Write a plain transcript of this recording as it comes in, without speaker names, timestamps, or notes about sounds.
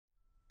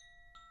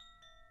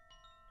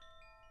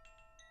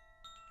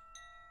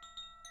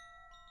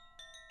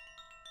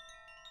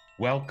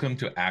Welcome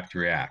to Act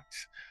React,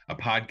 a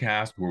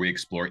podcast where we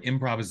explore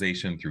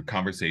improvisation through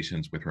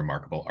conversations with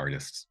remarkable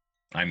artists.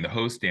 I'm the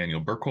host,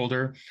 Daniel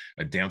Burkholder,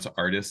 a dance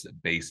artist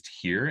based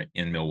here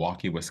in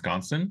Milwaukee,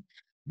 Wisconsin,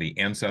 the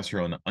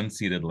ancestral and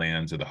unceded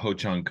lands of the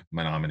Ho-Chunk,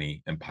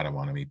 Menominee, and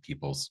Potawatomi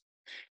peoples.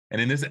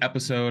 And in this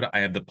episode, I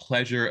have the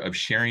pleasure of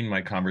sharing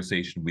my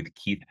conversation with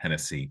Keith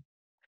Hennessy.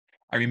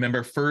 I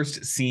remember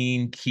first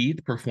seeing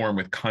Keith perform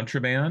with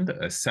Contraband,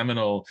 a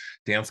seminal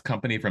dance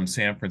company from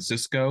San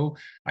Francisco.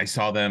 I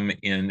saw them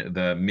in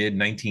the mid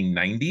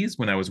 1990s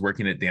when I was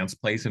working at Dance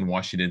Place in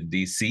Washington,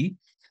 D.C.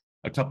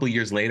 A couple of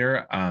years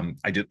later,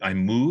 I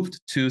moved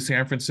to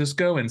San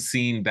Francisco, and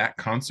seeing that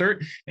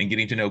concert and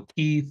getting to know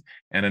Keith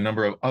and a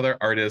number of other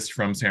artists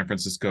from San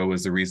Francisco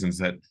was the reasons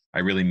that I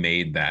really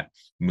made that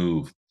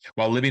move.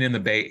 While living in the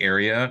Bay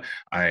Area,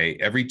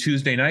 every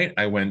Tuesday night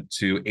I went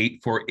to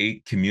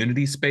 848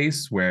 Community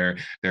Space, where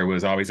there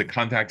was always a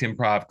contact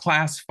improv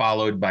class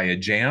followed by a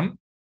jam.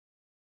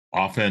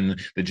 Often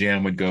the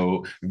jam would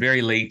go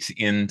very late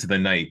into the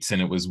night,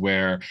 and it was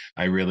where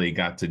I really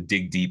got to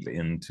dig deep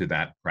into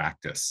that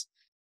practice.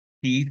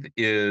 Keith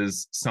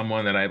is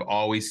someone that I've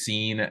always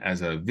seen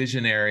as a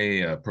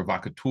visionary, a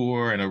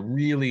provocateur, and a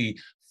really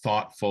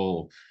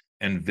thoughtful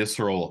and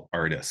visceral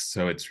artist.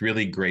 So it's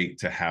really great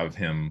to have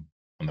him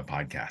on the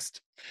podcast.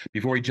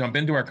 Before we jump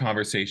into our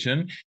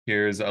conversation,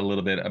 here's a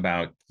little bit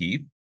about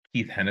Keith.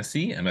 Keith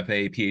Hennessy,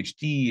 MFA,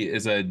 PhD,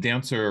 is a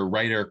dancer,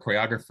 writer,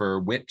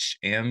 choreographer, witch,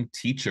 and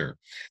teacher.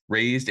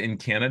 Raised in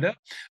Canada,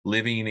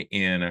 living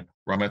in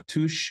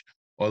Ramaytush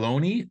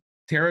Ohlone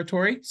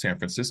territory, San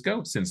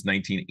Francisco, since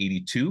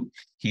 1982,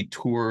 he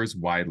tours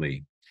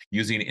widely.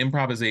 Using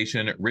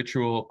improvisation,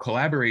 ritual,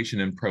 collaboration,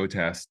 and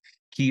protest,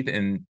 Keith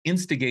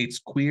instigates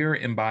queer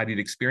embodied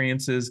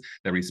experiences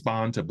that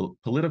respond to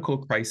political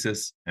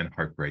crisis and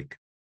heartbreak.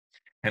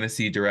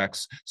 Hennessy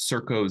directs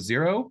Circo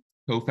Zero,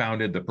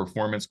 co-founded the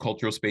performance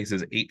cultural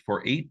spaces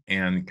 848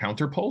 and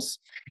CounterPulse,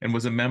 and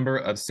was a member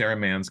of Sara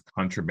Mann's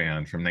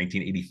Contraband from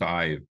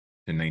 1985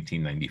 to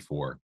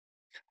 1994.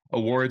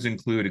 Awards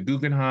include a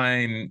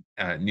Guggenheim,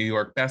 New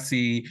York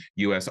Bessie,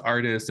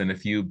 USArtist, and a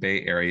few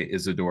Bay Area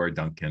Isadora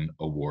Duncan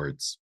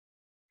awards.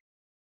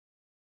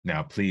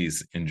 Now,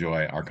 please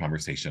enjoy our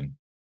conversation.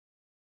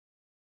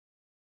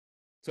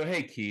 So,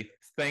 hey, Keith,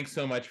 thanks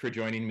so much for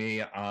joining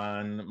me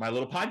on my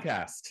little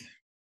podcast.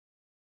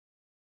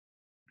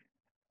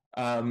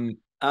 I'm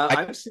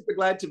super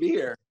glad to be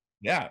here.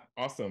 Yeah,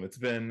 awesome. It's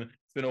been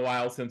a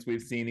while since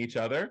we've seen each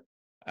other,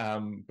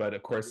 but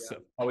of course,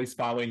 always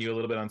following you a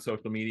little bit on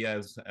social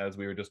media as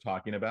we were just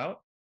talking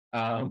about.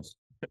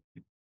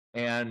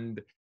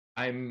 And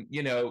I'm,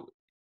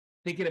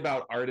 thinking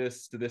about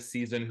artists this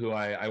season who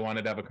I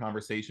wanted to have a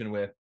conversation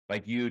with,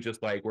 like you,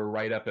 just like we're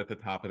right up at the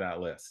top of that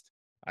list.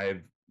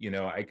 I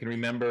can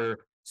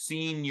remember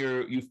seeing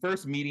you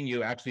first meeting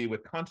you actually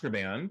with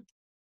Contraband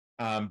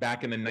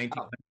back in the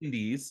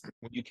 1990s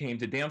when you came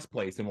to Dance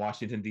Place in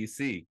Washington,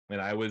 D.C. And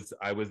I was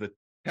the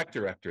tech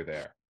director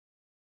there.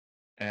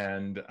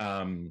 And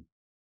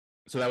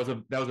so that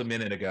was a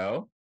minute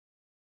ago.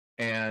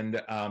 And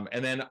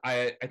then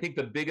I think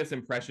the biggest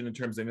impression in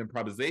terms of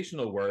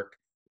improvisational work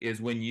is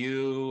when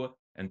you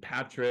and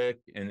Patrick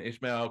and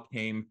Ishmael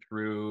came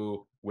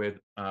through with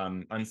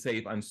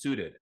Unsafe,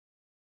 Unsuited.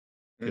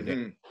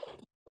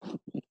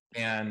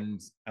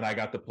 And I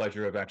got the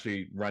pleasure of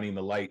actually running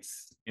the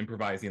lights,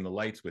 improvising the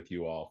lights with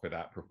you all for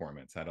that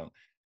performance.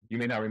 You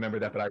may not remember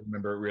that, but I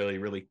remember really,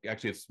 really,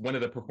 actually, it's one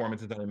of the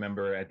performances I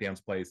remember at Dance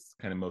Place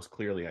kind of most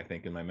clearly, I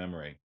think, in my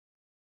memory.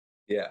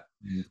 Yeah.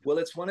 Well,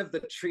 it's one of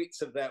the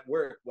treats of that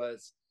work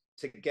was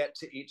to get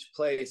to each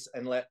place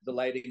and let the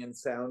lighting and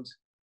sound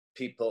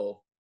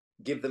people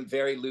give them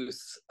very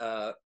loose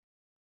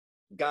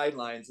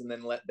guidelines and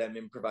then let them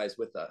improvise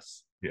with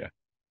us. Yeah.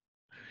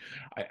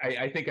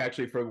 I think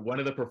actually for one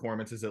of the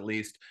performances, at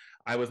least,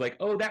 I was like,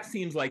 oh, that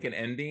seems like an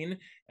ending.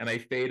 And I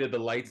faded the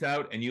lights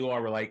out and you all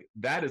were like,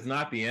 that is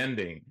not the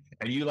ending.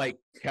 And you like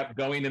kept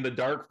going in the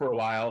dark for a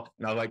while.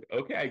 And I was like,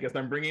 okay, I guess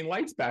I'm bringing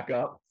lights back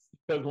up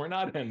because we're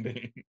not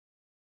ending.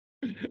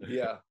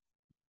 Yeah.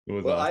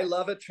 Well, awesome. I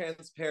love a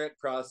transparent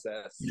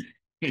process.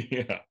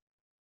 Yeah,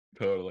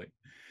 totally.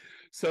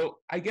 So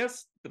I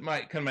guess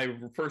my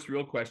first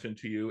real question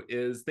to you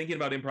is thinking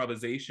about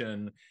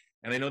improvisation.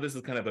 And I know this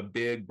is kind of a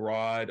big,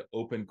 broad,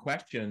 open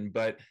question,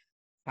 but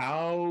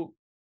how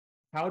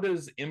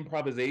does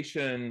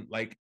improvisation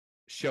like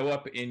show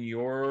up in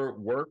your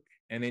work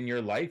and in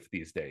your life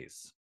these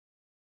days?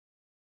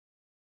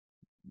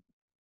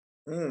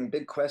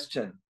 Big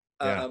question.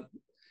 Yeah.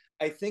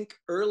 I think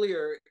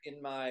earlier in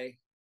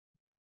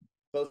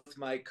both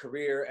my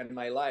career and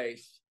my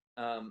life,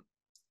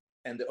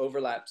 and the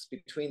overlaps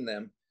between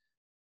them,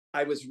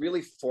 I was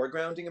really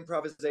foregrounding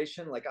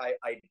improvisation. Like I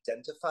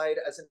identified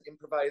as an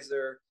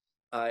improviser.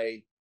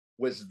 I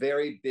was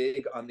very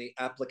big on the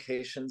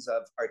applications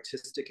of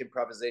artistic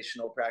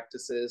improvisational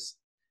practices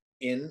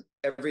in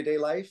everyday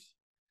life,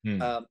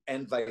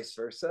 and vice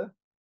versa.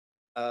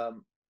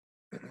 And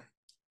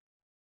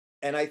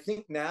I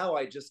think now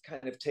I just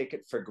kind of take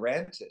it for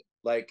granted.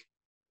 Like,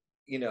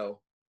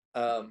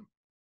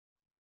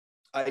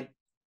 I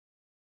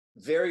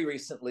very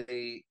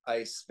recently,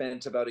 I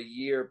spent about a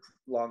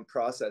year-long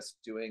process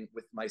doing,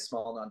 with my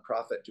small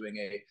nonprofit, doing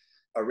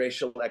a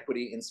racial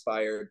equity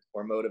inspired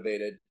or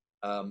motivated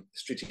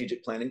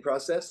strategic planning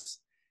process.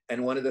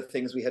 And one of the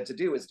things we had to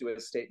do is do a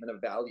statement of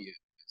values.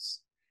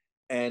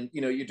 And,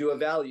 you know, you do a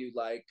value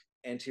like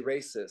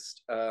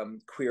anti-racist,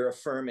 queer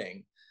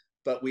affirming,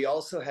 but we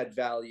also had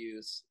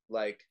values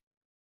like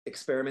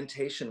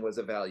experimentation was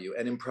a value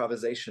and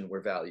improvisation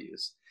were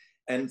values.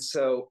 And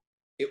so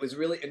it was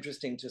really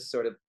interesting to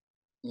sort of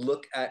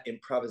look at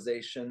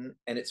improvisation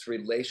and its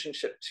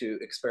relationship to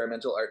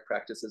experimental art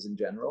practices in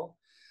general,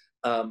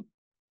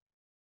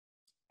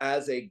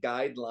 as a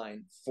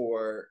guideline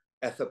for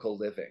ethical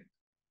living.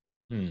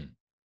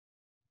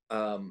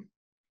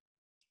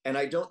 And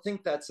I don't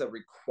think that's a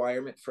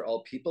requirement for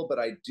all people, but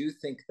I do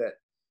think that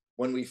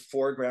when we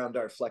foreground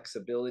our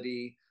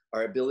flexibility,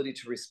 our ability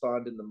to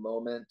respond in the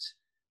moment,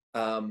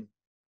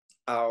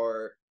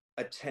 our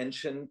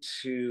attention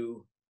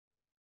to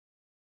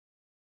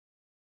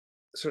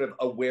sort of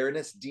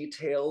awareness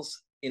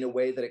details in a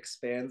way that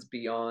expands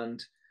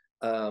beyond,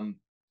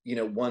 you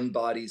know, one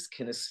body's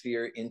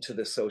kinesphere into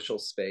the social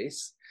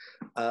space.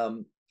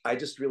 I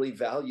just really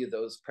value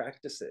those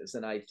practices,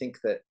 and I think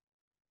that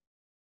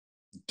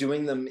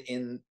doing them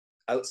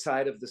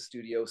outside of the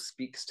studio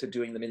speaks to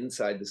doing them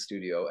inside the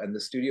studio, and the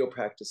studio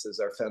practices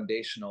are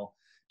foundational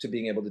to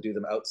being able to do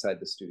them outside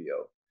the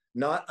studio.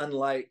 Not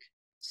unlike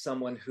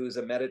someone who's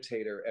a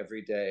meditator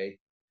every day,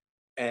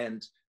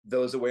 and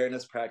those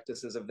awareness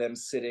practices of them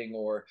sitting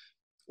or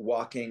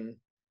walking,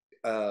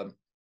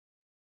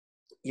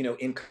 you know,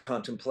 in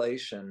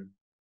contemplation,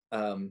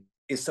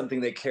 is something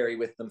they carry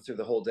with them through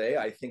the whole day.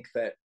 I think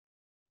that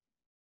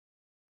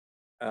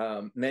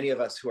many of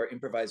us who are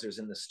improvisers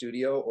in the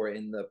studio or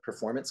in the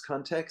performance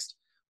context,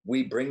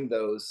 we bring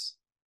those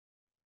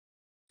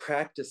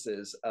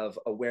practices of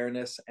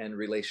awareness and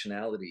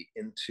relationality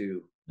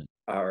into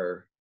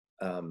our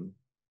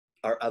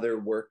other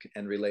work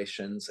and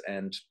relations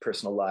and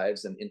personal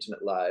lives and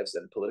intimate lives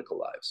and political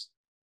lives.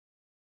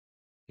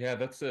 Yeah,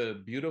 that's a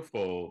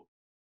beautiful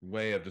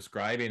way of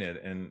describing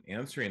it and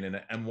answering.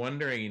 And I'm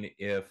wondering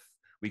if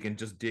we can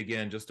just dig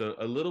in just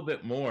a little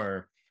bit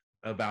more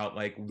about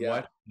like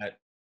what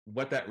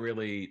that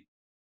really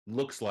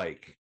looks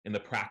like in the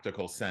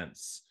practical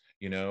sense,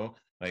 you know,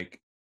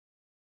 like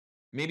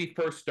maybe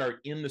first start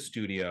in the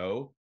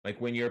studio, like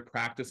when you're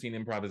practicing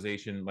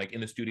improvisation, like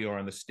in the studio or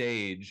on the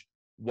stage,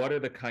 what are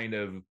the kind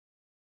of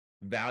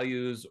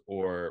values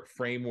or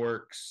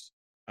frameworks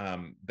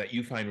that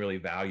you find really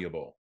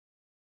valuable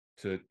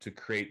to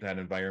create that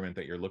environment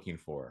that you're looking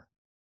for?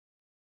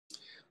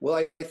 Well,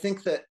 I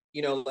think that,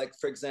 you know, like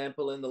for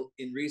example,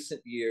 in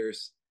recent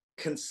years,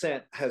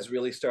 consent has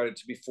really started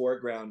to be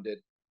foregrounded,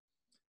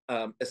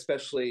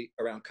 especially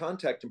around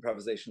contact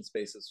improvisation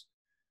spaces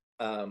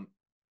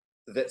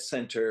that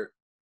center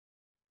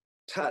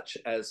touch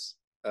as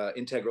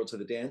integral to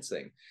the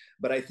dancing.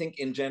 But I think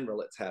in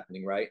general it's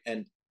happening, right?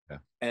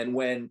 And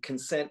when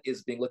consent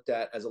is being looked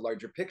at as a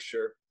larger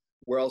picture,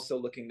 we're also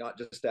looking not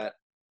just at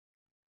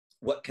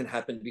what can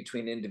happen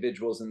between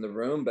individuals in the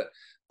room, but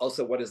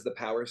also what is the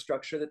power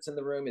structure that's in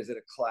the room? Is it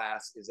a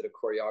class? Is it a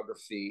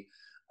choreography?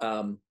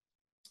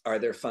 Are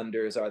there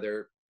funders?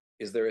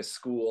 Is there a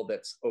school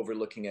that's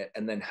overlooking it?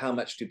 And then how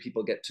much do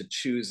people get to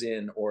choose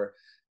in or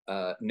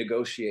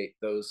negotiate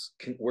those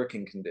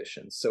working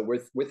conditions? So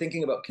we're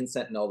thinking about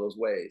consent in all those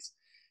ways.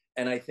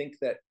 And I think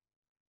that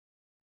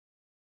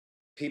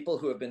people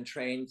who have been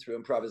trained through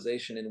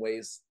improvisation in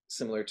ways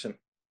similar to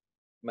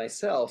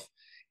myself,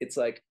 it's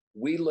like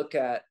we look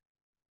at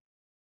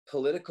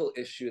political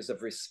issues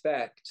of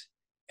respect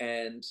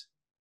and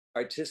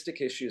artistic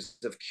issues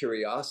of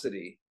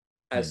curiosity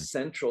as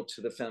central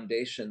to the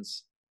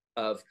foundations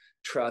of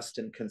trust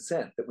and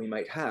consent that we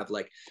might have.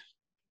 Like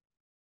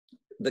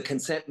the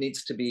consent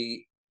needs to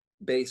be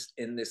based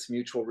in this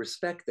mutual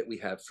respect that we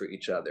have for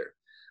each other.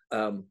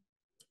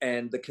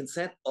 And the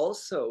consent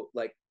also,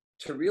 like,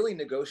 to really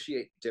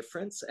negotiate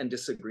difference and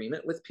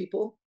disagreement with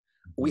people,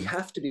 we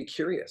have to be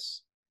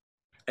curious.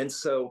 And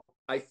so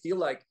I feel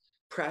like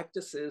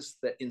practices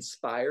that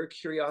inspire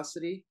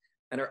curiosity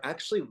and are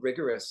actually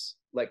rigorous,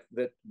 like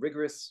the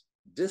rigorous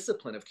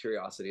discipline of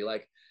curiosity.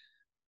 Like,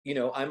 you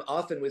know, I'm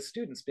often with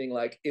students being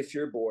like, if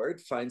you're bored,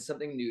 find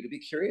something new to be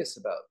curious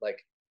about.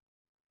 Like,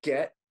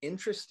 get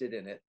interested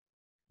in it,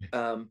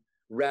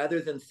 rather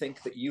than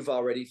think that you've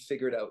already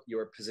figured out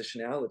your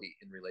positionality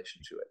in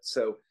relation to it.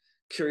 So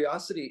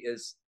curiosity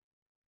is,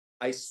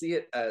 I see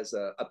it as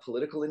a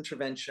political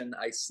intervention.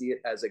 I see it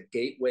as a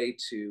gateway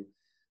to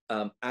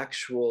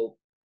actual,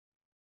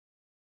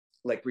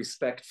 like,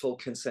 respectful,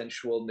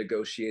 consensual,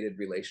 negotiated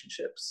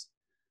relationships.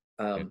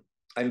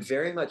 I'm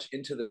very much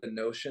into the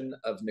notion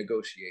of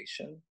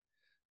negotiation.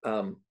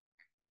 And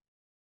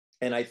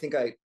I think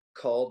I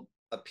called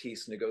a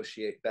piece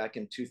Negotiate back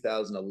in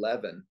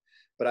 2011,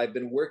 but I've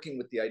been working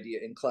with the idea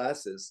in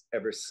classes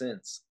ever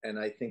since. And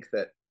I think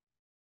that,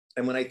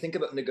 and when I think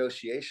about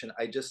negotiation,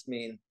 I just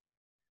mean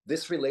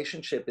this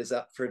relationship is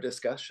up for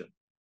discussion.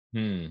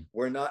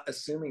 We're not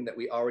assuming that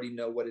we already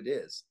know what it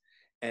is.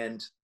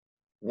 And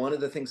one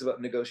of the things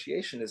about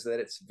negotiation is that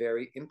it's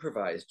very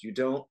improvised. You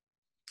don't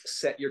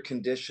set your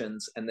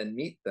conditions and then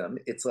meet them.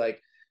 It's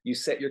like you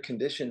set your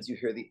conditions, you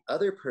hear the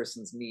other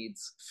person's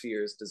needs,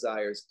 fears,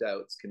 desires,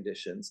 doubts,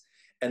 conditions,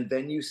 and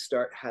then you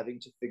start having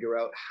to figure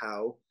out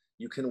how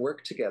you can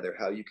work together,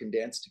 how you can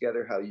dance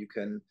together, how you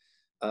can,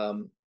 I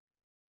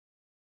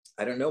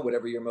don't know,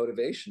 whatever your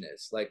motivation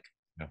is. Like,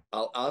 Yeah.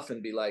 I'll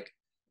often be like,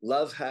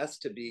 love has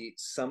to be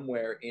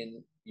somewhere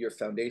in your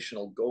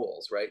foundational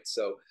goals, right?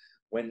 So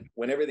when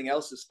everything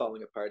else is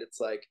falling apart,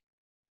 it's like,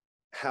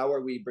 how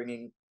are we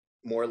bringing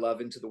more love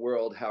into the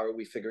world? How are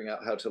we figuring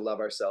out how to love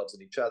ourselves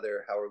and each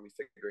other? How are we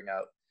figuring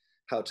out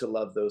how to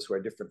love those who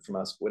are different from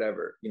us?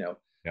 Whatever, you know.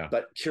 Yeah.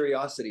 But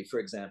curiosity, for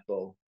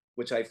example,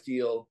 which I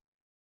feel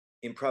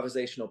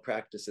improvisational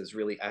practices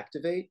really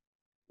activate,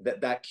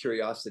 that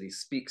curiosity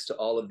speaks to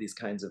all of these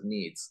kinds of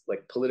needs,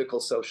 like political,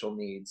 social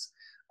needs,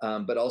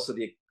 but also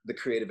the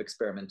creative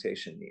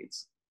experimentation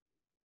needs.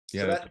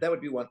 Yeah, So that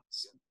would be one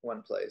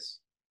place.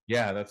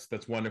 yeah,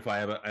 that's wonderful. I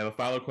have a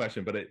follow-up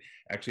question, but it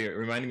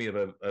reminded me of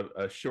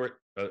a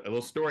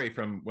little story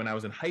from when I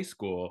was in high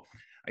school.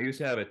 I used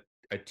to have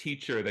a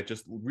teacher that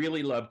just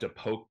really loved to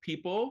poke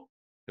people.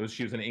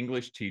 She was an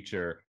English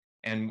teacher,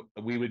 and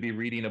we would be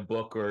reading a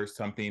book or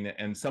something,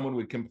 and someone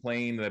would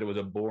complain that it was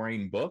a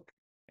boring book,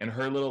 and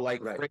her little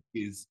like Right.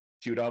 phrase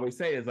she would always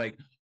say is like,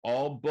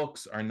 all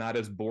books are not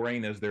as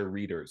boring as their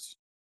readers.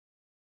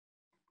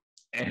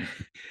 And,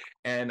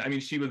 and I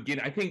mean, she was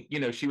getting, I think,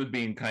 she was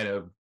being kind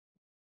of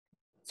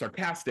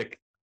sarcastic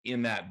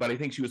in that, but I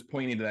think she was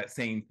pointing to that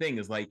same thing,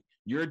 is like,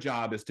 your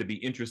job is to be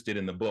interested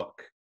in the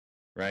book,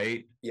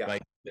 right? Yeah.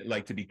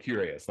 Like to be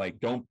curious, like,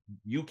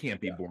 you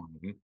can't be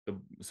boring.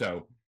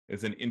 So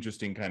it's an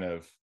interesting kind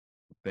of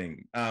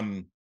thing.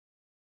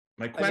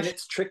 My question, I mean,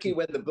 it's tricky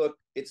when the book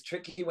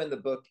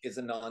is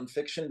a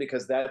nonfiction,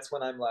 because that's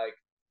when I'm like,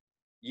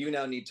 you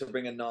now need to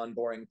bring a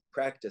non-boring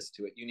practice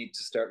to it. You need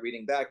to start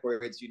reading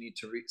backwards. You need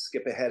to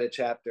skip ahead a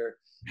chapter.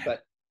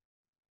 But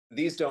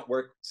these don't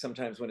work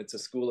sometimes when it's a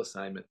school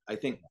assignment. I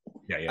think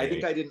I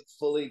didn't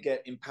fully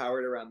get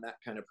empowered around that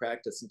kind of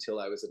practice until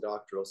I was a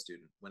doctoral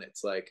student, when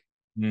it's like,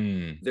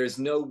 there's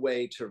no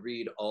way to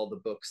read all the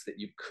books that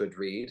you could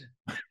read.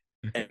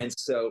 And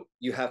so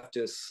you have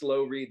to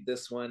slow read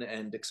this one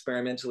and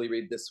experimentally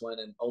read this one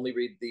and only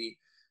read the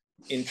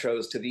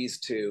intros to these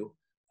two.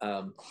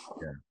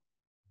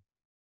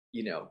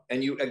 You know,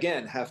 and you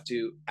again have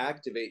to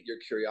activate your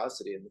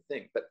curiosity in the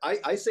thing. But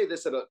I say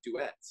this about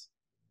duets.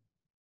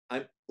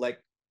 I'm like,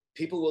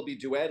 people will be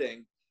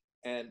duetting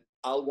and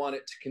I'll want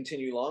it to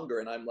continue longer.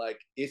 And I'm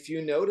like, if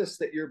you notice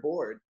that you're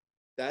bored,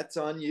 that's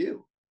on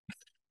you.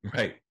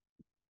 Right.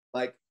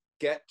 Like,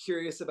 get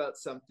curious about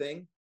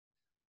something,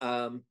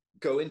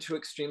 go into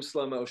extreme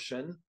slow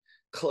motion,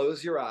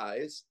 close your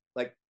eyes,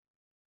 like,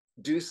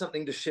 do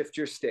something to shift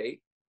your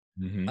state.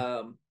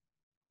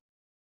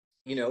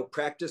 You know,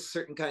 practice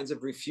certain kinds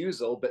of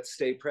refusal, but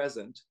stay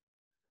present,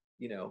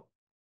 you know.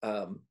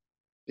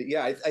 But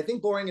yeah, I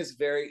think boring is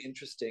very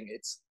interesting.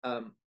 It's,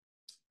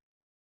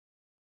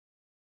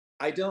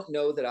 I don't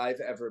know that I've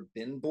ever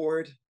been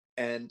bored.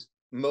 And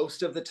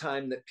most of the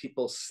time that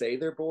people say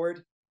they're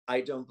bored,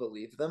 I don't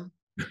believe them.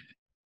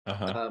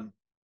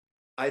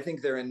 I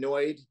think they're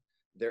annoyed,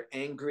 they're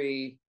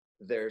angry,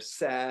 they're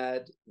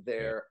sad,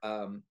 they're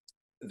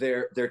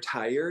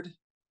tired.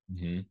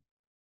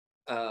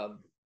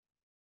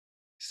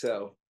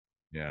 So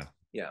yeah.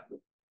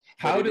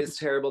 But it is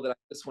terrible that I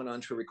just went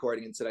on to a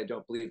recording and said I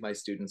don't believe my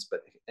students.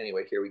 But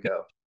anyway, here we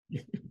go.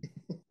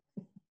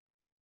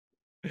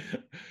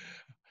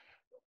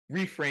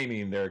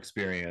 Reframing their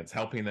experience,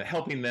 helping them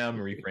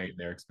reframe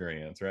their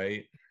experience,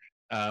 right?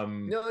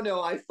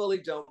 No, I fully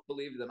don't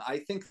believe them. I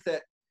think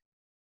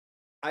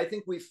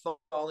we've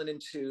fallen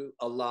into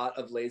a lot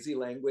of lazy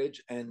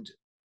language, and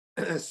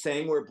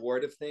saying we're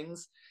bored of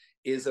things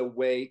is a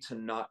way to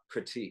not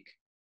critique.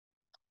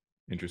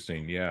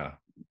 Interesting, yeah.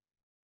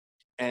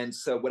 And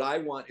so what I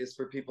want is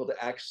for people to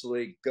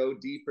actually go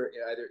deeper,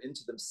 either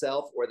into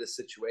themselves or the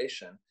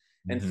situation,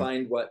 and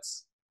find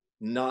what's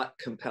not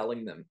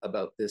compelling them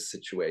about this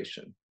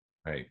situation.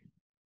 Right.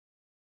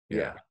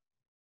 Yeah.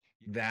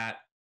 That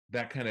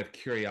kind of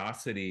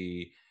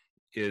curiosity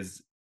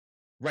is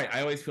right.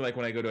 I always feel like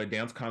when I go to a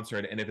dance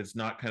concert, and if it's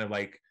not kind of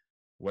like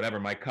whatever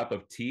my cup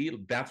of tea,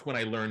 that's when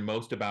I learn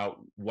most about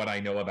what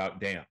I know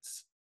about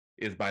dance,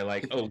 is by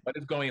like, oh, what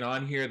is going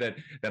on here that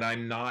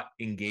I'm not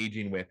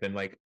engaging with, and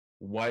like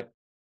what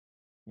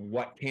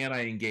can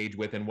I engage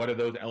with, and what are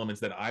those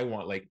elements that I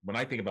want. Like when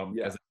I think about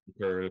as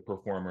a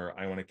performer,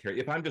 I want to carry.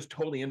 If I'm just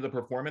totally into the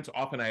performance,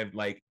 often I have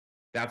like,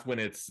 that's when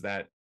it's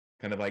that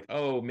kind of like,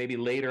 oh, maybe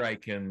later I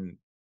can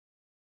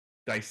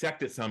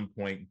dissect at some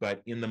point,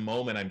 but in the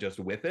moment I'm just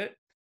with it.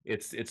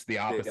 It's the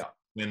opposite.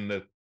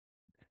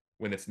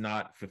 When it's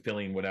not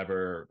fulfilling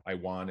whatever I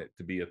want it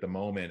to be at the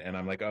moment, and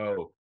I'm like,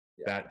 oh,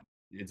 that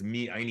it's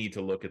me, I need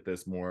to look at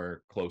this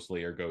more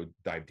closely or go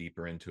dive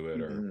deeper into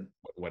it, or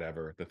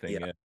whatever the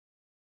thing is.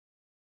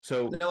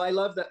 So No, I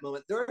love that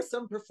moment. There are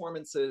some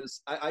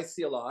performances I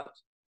see a lot,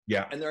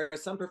 yeah, and there are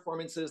some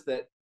performances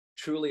that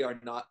truly are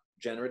not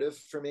generative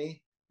for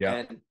me. yeah,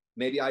 And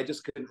maybe I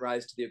just couldn't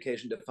rise to the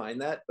occasion to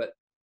find that. But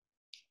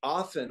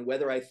often,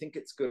 whether I think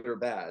it's good or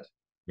bad,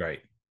 right,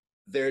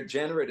 they're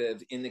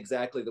generative in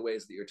exactly the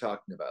ways that you're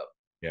talking about.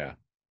 yeah,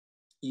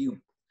 You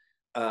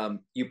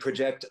you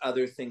project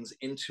other things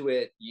into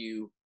it.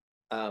 You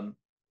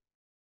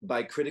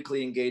by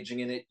critically engaging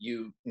in it,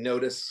 you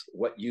notice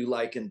what you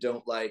like and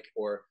don't like,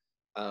 or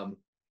um,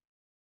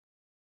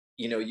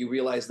 you know, you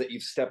realize that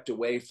you've stepped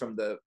away from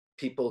the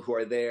people who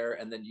are there,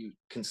 and then you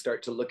can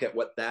start to look at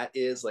what that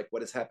is, like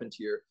what has happened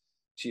to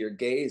your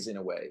gaze in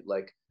a way.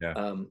 Like,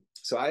 yeah,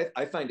 so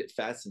I find it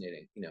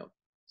fascinating, you know.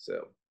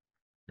 So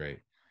great.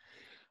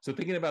 So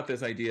thinking about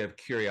this idea of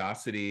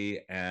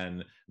curiosity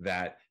and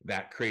that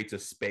creates a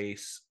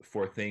space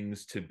for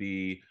things to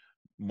be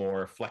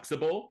more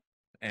flexible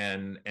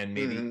and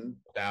maybe mm-hmm.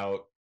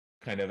 without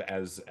kind of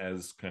as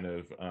kind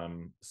of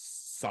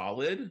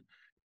solid.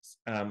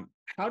 Um,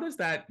 how does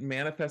that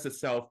manifest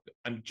itself?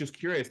 I'm just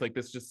curious, like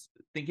this, just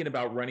thinking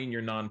about running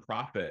your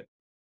nonprofit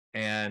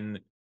and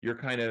you're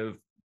kind of,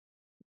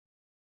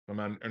 from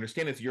my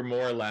understanding, you're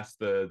more or less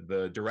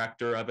the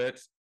director of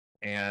it,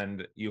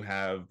 and you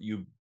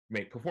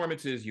make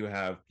performances, you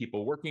have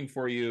people working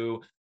for you.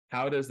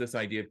 How does this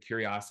idea of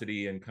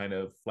curiosity and kind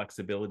of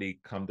flexibility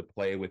come to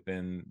play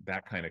within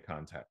that kind of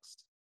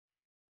context?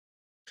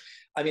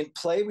 I mean,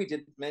 play we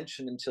didn't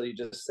mention until you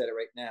just said it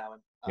right now.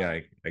 And Yeah,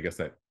 I guess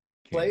that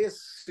play came.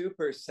 is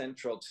super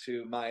central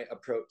to my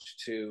approach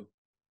to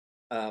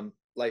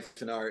life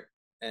and art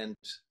and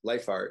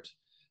life art.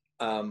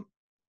 Um,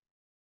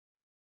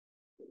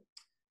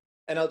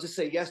 and I'll just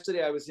say,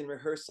 yesterday I was in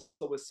rehearsal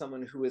with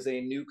someone who is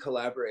a new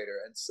collaborator,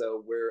 and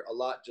so we're a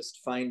lot just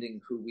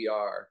finding who we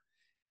are.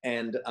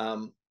 And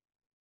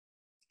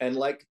and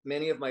like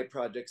many of my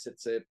projects,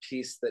 it's a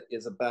piece that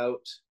is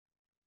about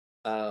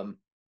um,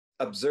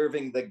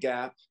 observing the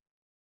gap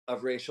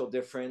of racial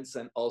difference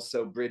and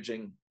also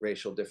bridging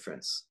racial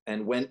difference,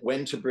 and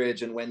when to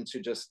bridge and when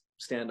to just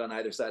stand on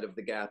either side of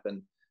the gap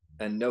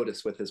and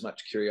notice with as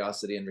much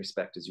curiosity and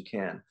respect as you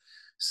can.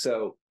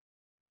 So,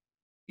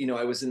 you know,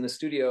 I was in the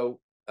studio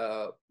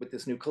with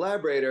this new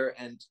collaborator,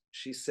 and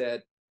she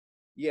said,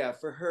 yeah,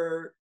 for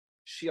her,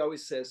 she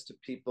always says to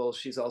people,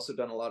 she's also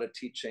done a lot of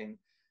teaching.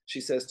 She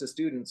says to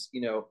students,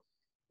 you know,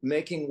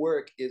 making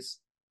work is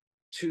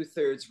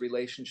 2/3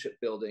 relationship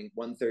building,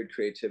 1/3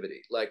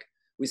 creativity. Like,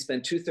 we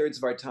spend 2/3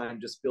 of our time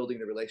just building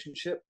the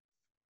relationship.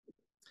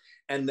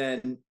 And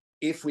then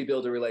if we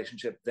build a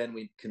relationship, then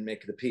we can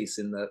make the piece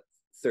in the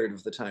third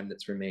of the time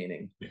that's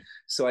remaining. Yeah.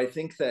 So I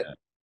think that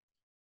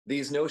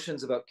these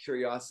notions about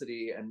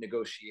curiosity and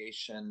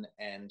negotiation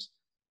and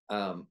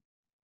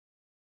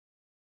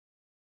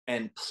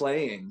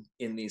playing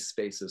in these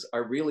spaces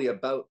are really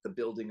about the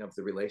building of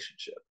the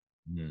relationship.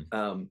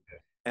 Mm-hmm.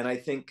 And I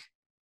think,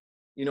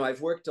 you know,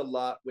 I've worked a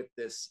lot with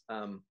this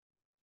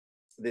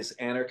this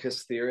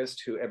anarchist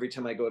theorist who, every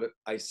time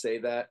I say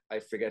that, I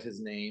forget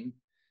his name.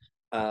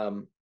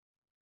 But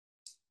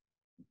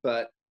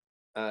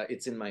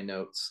it's in my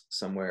notes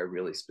somewhere,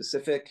 really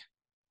specific.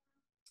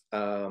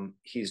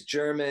 He's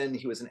German.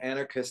 He was an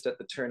anarchist at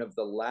the turn of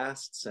the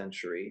last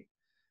century.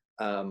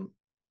 And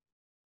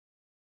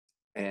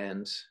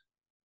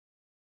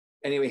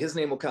anyway, his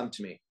name will come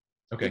to me.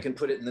 Okay. We can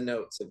put it in the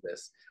notes of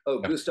this.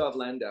 Oh, yep. Gustav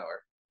Landauer.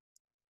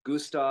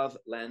 Gustav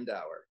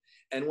Landauer.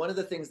 And one of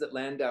the things that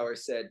Landauer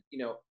said, you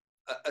know,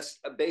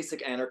 a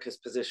basic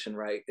anarchist position,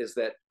 right, is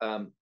that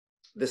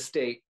the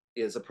state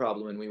is a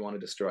problem and we want to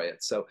destroy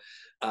it. So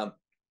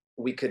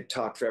we could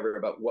talk forever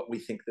about what we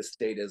think the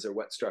state is or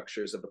what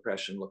structures of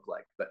oppression look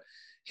like. But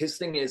his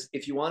thing is,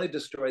 if you want to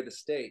destroy the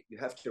state, you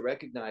have to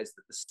recognize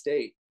that the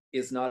state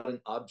is not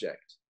an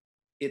object.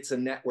 It's a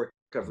network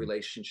of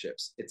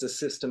relationships. It's a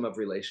system of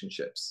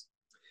relationships.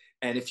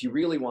 And if you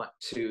really want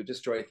to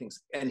destroy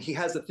things, and he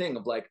has a thing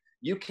of like,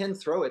 you can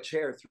throw a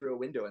chair through a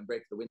window and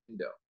break the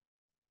window,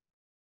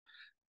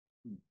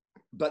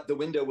 but the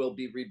window will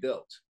be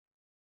rebuilt.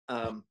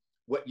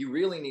 What you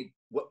really need,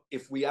 what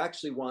if we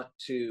actually want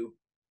to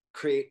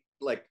create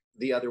like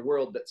the other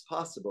world that's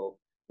possible,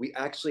 we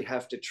actually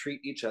have to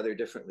treat each other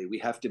differently. We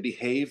have to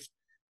behave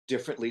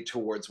differently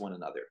towards one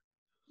another.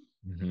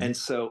 Mm-hmm. And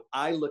so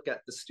I look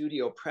at the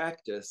studio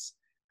practice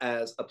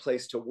as a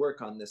place to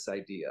work on this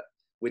idea,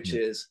 which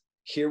is,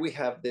 here we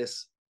have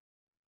this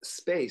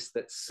space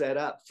that's set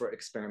up for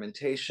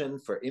experimentation,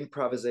 for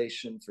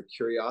improvisation, for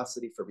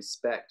curiosity, for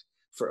respect,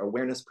 for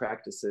awareness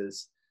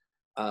practices,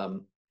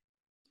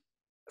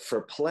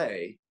 for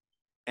play.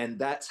 And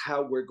that's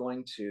how we're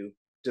going to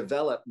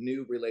develop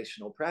new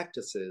relational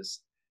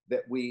practices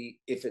that we,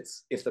 if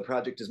the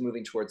project is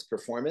moving towards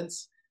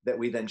performance, that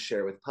we then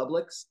share with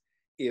publics.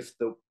 If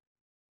the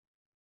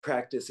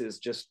practice is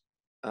just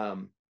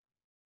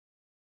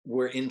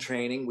we're in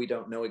training, we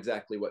don't know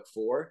exactly what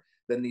for,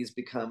 then these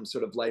become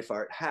sort of life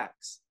art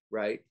hacks,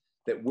 right?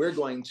 That we're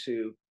going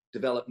to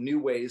develop new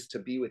ways to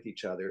be with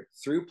each other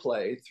through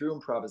play, through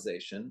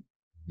improvisation,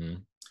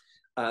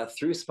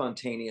 through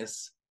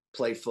spontaneous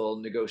playful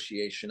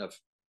negotiation of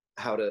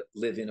how to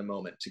live in a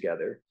moment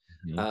together.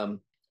 Mm-hmm.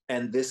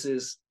 And this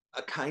is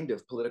a kind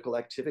of political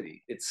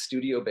activity. It's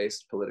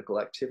studio-based political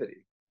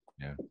activity.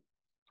 Yeah,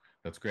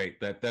 that's great.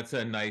 That's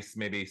a nice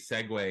maybe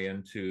segue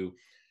into,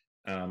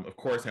 of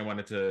course, I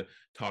wanted to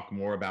talk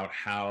more about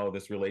how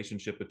this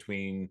relationship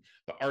between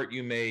the art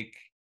you make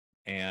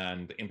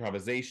and the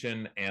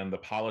improvisation and the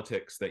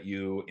politics that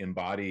you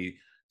embody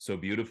so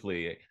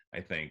beautifully,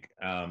 I think.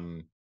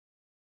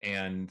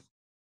 And,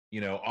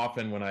 you know,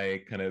 often when I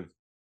kind of,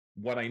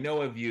 what I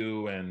know of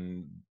you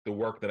and the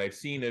work that I've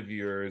seen of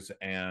yours,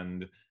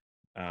 and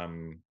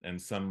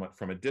somewhat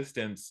from a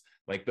distance,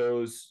 like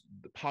those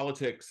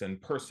politics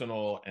and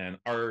personal and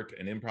art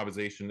and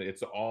improvisation,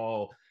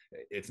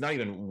 it's not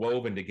even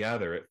woven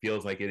together. It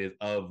feels like it is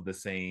of the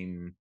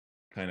same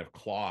kind of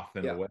cloth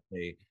in a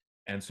way.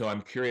 And so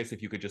I'm curious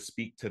if you could just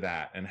speak to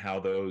that and how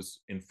those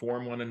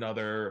inform one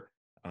another,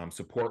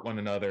 support one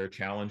another,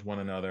 challenge one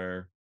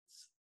another.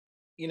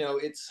 You know,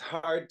 it's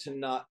hard to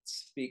not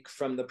speak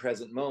from the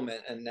present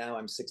moment. And now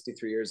I'm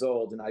 63 years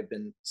old, and I've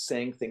been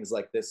saying things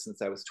like this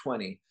since I was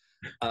 20.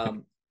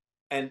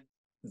 And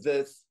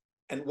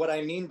what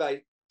I mean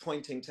by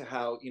pointing to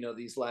how, you know,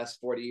 these last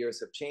 40 years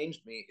have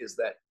changed me is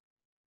that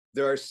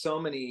there are so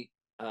many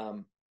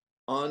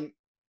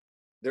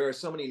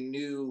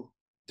new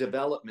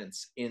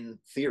developments in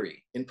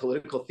theory, in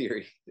political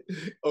theory,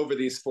 over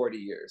these 40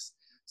 years.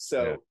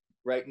 So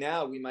right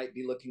now we might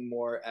be looking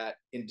more at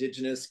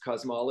indigenous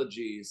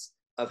cosmologies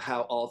of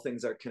how all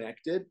things are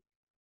connected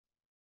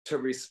to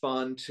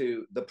respond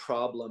to the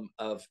problem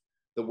of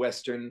the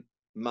Western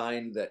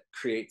mind that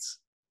creates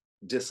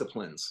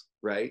disciplines,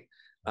 right?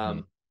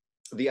 Mm-hmm.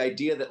 The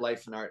idea that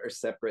life and art are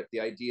separate,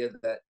 the idea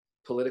that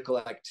political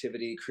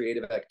activity,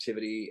 creative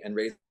activity, and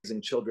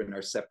raising children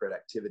are separate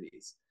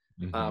activities.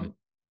 Mm-hmm.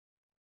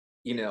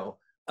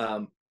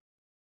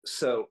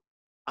 So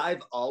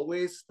I've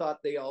always thought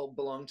they all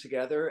belong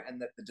together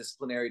and that the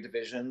disciplinary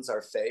divisions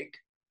are fake.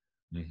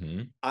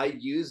 Mm-hmm. I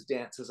use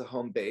dance as a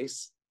home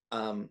base.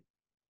 I'm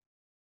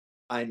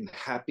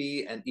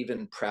happy and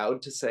even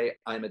proud to say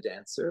I'm a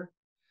dancer.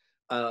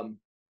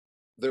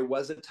 There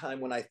was a time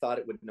when I thought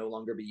it would no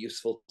longer be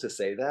useful to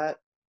say that.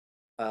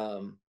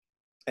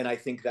 And I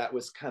think that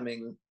was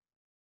coming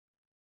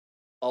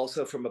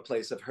also from a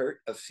place of hurt,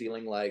 of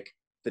feeling like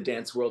the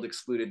dance world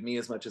excluded me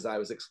as much as I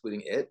was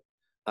excluding it.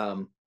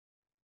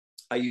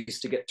 I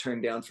used to get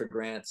turned down for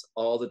grants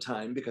all the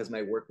time because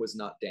my work was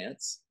not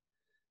dance.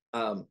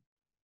 And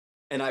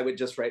I would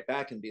just write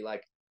back and be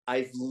like,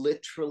 I've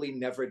literally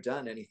never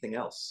done anything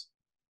else.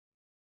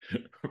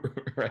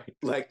 Right.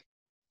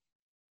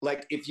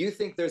 Like if you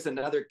think there's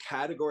another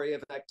category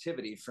of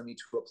activity for me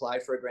to apply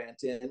for a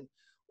grant in,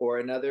 or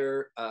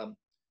another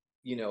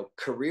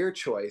career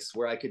choice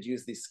where I could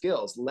use these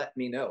skills, let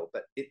me know.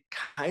 But it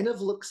kind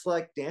of looks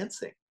like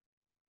dancing,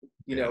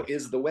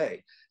 is the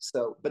way.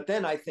 So, but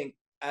then I think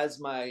as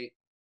my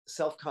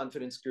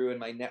self-confidence grew and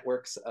my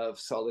networks of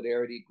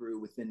solidarity grew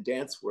within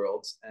dance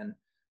worlds, and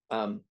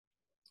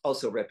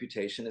also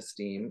reputation,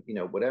 esteem,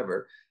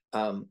 whatever.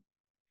 And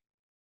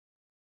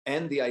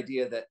the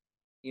idea that,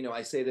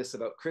 I say this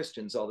about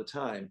Christians all the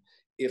time.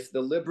 If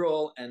the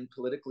liberal and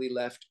politically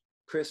left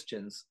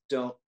Christians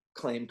don't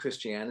claim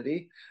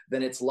Christianity,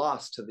 then it's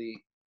lost to the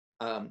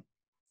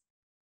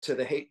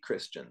hate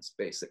Christians,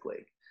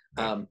 basically.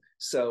 Right.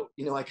 So,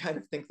 I kind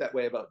of think that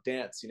way about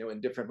dance,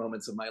 in different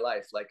moments of my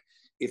life. Like,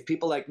 if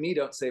people like me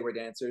don't say we're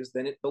dancers,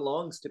 then it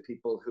belongs to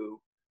people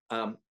who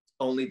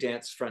only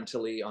dance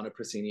frontally on a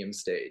proscenium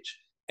stage.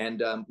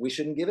 And we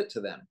shouldn't give it to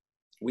them.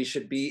 We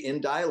should be in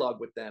dialogue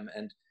with them,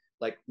 and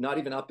like not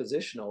even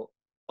oppositional,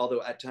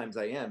 although at times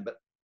I am, but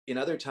in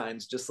other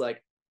times, just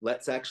like,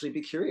 let's actually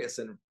be curious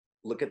and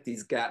look at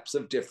these gaps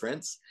of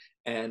difference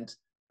and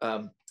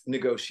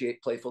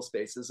negotiate playful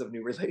spaces of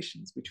new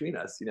relations between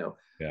us,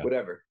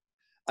 whatever.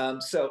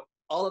 So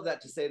all of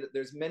that to say that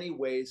there's many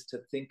ways to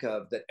think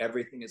of that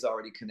everything is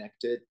already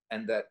connected,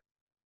 and that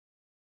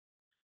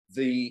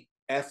the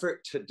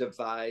effort to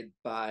divide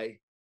by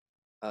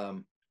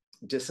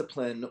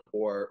discipline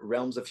or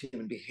realms of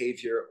human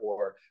behavior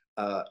or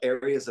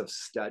areas of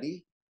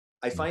study,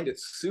 I find it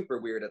super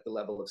weird at the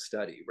level of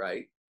study,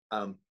 right?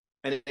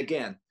 And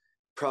again,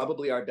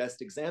 probably our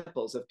best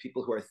examples of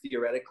people who are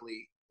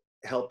theoretically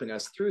helping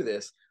us through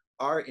this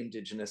are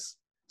indigenous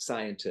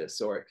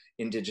scientists or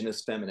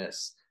indigenous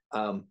feminists,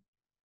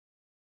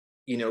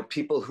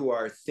 people who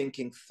are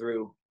thinking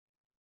through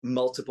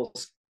multiple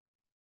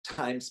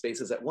time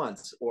spaces at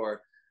once,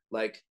 or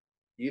like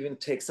even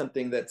take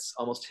something that's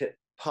almost hit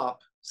pop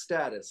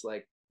status,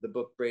 like the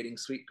book Braiding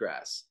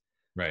Sweetgrass,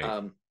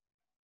 right?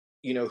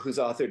 Whose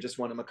author just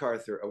won a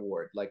MacArthur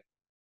Award, like,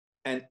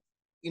 and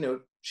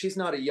she's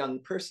not a young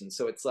person,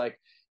 so it's like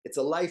it's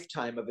a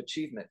lifetime of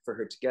achievement for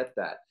her to get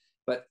that.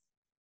 But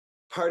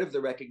part of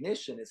the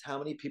recognition is how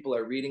many people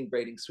are reading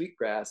Braiding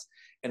Sweetgrass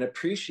and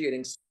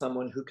appreciating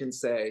someone who can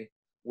say,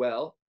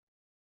 well,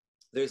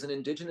 there's an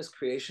indigenous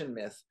creation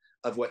myth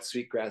of what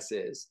sweetgrass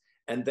is,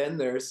 and then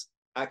there's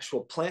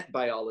actual plant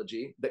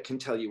biology that can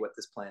tell you what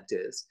this plant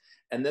is,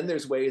 and then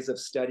there's ways of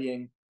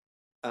studying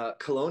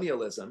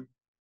colonialism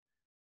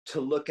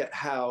to look at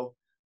how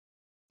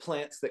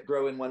plants that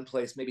grow in one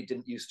place maybe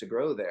didn't used to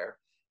grow there.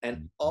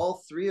 And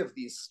all three of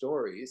these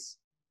stories,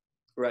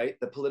 right,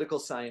 the political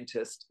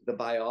scientist, the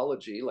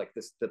biology, like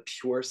this, the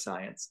pure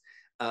science,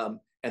 and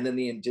then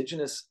the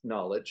indigenous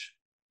knowledge,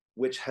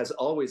 which has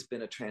always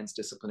been a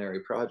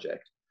transdisciplinary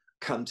project,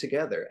 come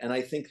together. And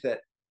I think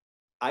that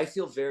I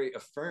feel very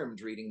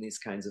affirmed reading these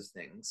kinds of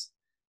things.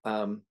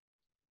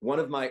 One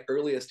of my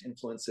earliest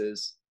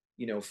influences,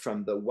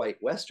 from the white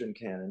Western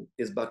canon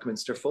is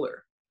Buckminster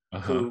Fuller,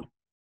 who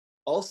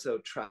also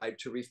tried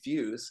to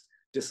refuse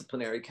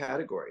disciplinary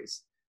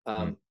categories,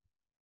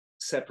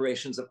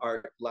 separations of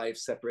art, life,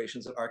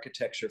 separations of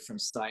architecture from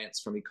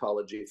science, from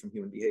ecology, from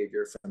human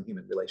behavior, from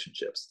human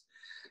relationships,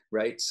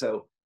 right?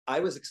 So I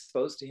was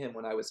exposed to him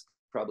when I was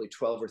probably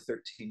 12 or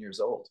 13 years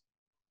old.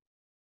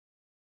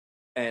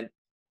 And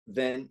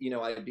then,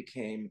 I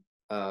became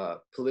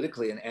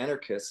politically an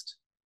anarchist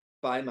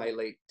by my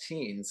late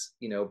teens,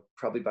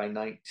 probably by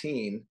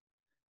 19.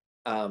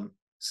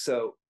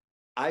 So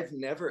I've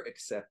never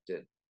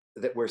accepted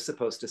that we're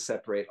supposed to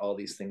separate all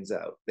these things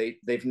out.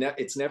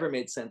 It's never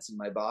made sense in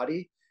my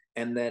body.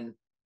 And then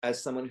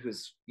as someone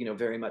who's,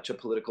 very much a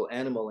political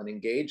animal and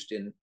engaged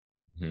in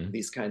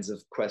these kinds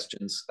of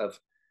questions of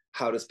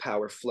how does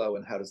power flow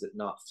and how does it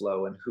not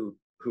flow and who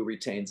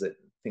retains it,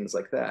 things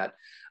like that.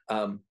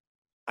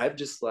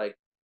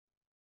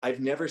 I've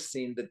never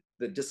seen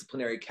the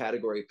disciplinary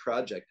category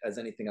project as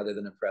anything other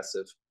than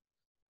oppressive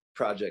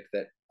project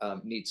that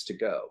needs to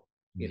go,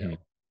 Yeah.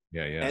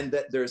 And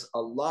that there's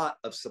a lot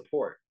of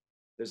support.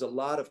 There's a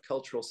lot of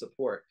cultural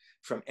support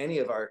from any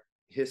of our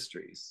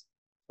histories.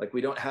 Like,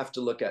 we don't have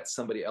to look at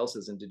somebody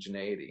else's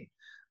indigeneity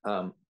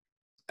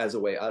as a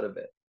way out of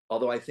it.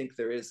 Although I think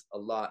there is a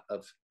lot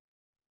of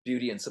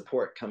beauty and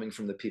support coming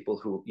from the people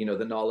who,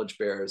 the knowledge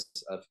bearers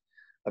of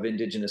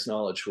indigenous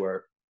knowledge who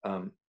are,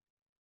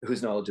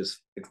 whose knowledge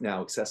is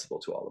now accessible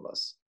to all of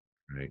us.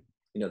 Right.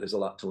 There's a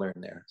lot to learn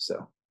there.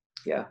 So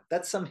yeah,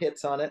 that's some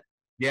hits on it.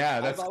 Yeah.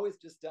 I've always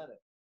just done it.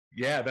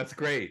 Yeah, that's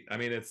great. I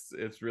mean,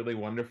 it's really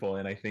wonderful.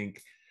 And I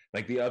think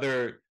like the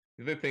other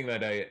thing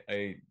that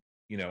I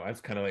I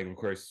was kind of like, of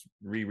course,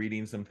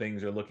 rereading some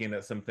things or looking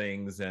at some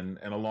things and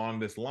along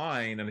this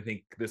line, and I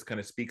think this kind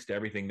of speaks to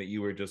everything that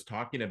you were just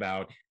talking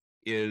about,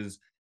 is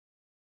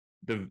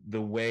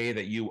the way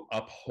that you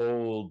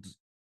uphold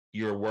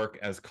your work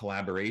as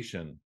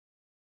collaboration.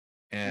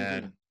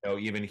 And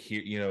even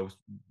here,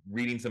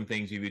 reading some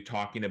things, you be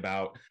talking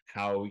about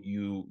how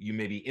you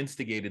maybe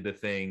instigated the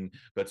thing,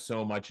 but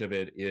so much of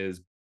it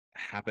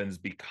happens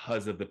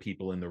because of the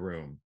people in the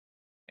room,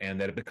 and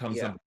that it becomes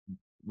something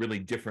really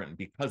different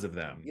because of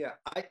them. Yeah,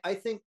 I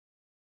think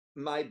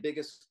my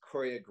biggest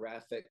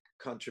choreographic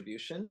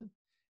contribution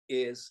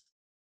is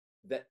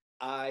that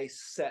I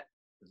set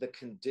the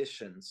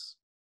conditions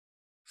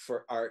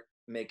for art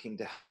making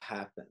to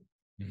happen.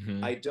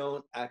 I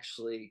don't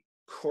actually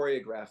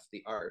choreograph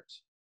the art.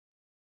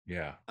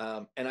 Yeah.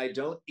 And I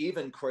don't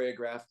even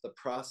choreograph the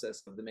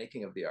process of the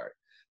making of the art,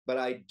 but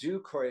I do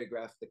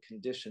choreograph the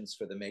conditions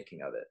for the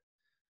making of it.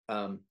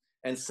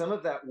 And some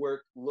of that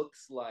work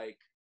looks like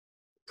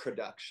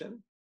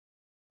production,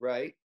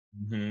 right?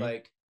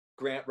 Like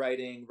grant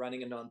writing,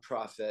 running a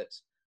nonprofit,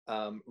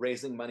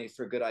 raising money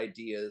for good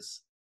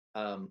ideas,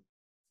 the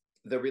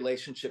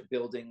relationship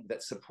building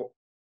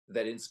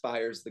that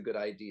inspires the good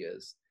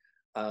ideas.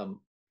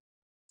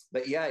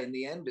 But yeah, in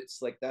the end,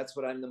 it's like, that's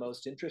what I'm the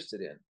most interested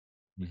in.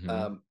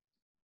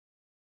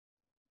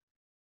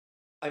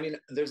 I mean,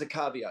 there's a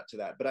caveat to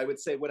that, but I would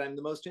say what I'm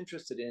the most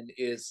interested in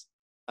is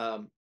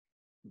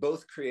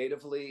both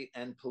creatively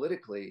and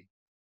politically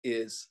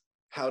is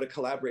how to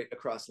collaborate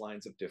across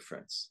lines of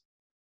difference.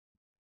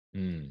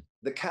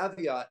 The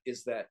caveat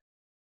is that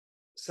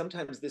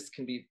sometimes this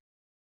can be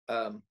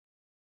not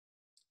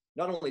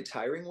only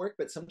tiring work,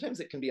 but sometimes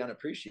it can be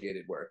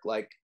unappreciated work,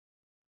 like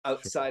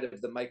outside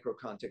of the micro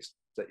context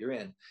that you're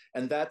in.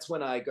 And that's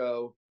when I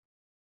go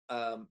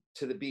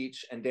to the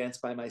beach and dance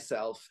by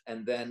myself,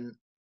 and then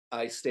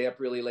I stay up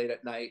really late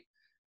at night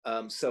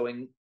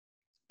sewing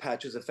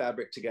patches of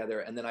fabric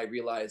together, and then I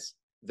realize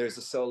there's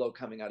a solo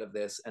coming out of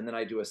this, and then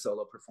I do a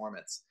solo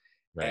performance.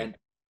 Right. And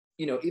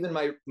even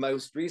my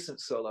most recent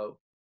solo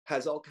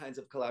has all kinds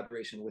of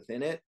collaboration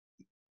within it,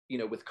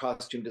 with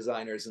costume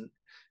designers and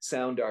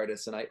sound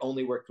artists, and I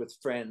only worked with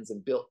friends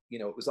and built,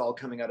 it was all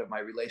coming out of my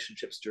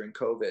relationships during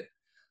COVID.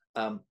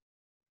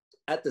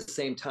 At the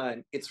same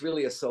time, it's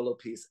really a solo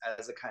piece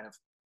as a kind of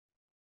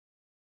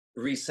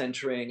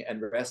recentering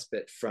and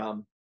respite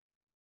from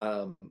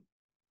the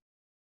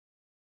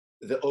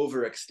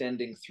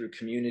overextending through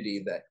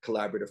community that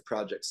collaborative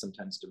projects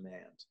sometimes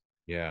demand.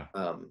 Yeah.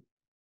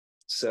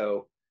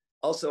 So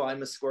also,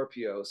 I'm a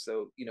Scorpio.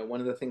 So, one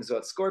of the things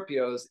about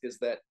Scorpios is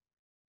that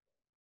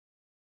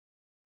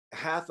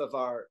half of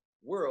our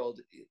world,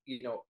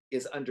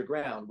 is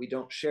underground. We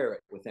don't share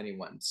it with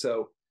anyone.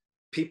 So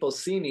people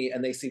see me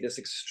and they see this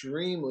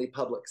extremely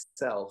public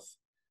self.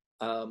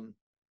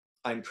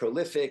 I'm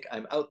prolific,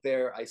 I'm out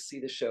there, I see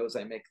the shows,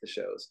 I make the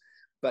shows.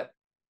 But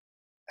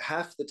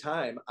half the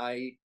time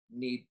I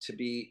need to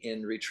be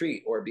in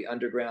retreat or be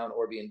underground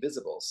or be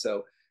invisible.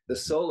 So the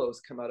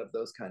solos come out of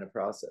those kind of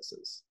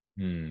processes.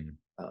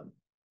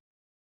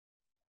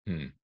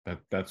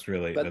 That's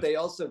really, but they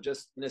also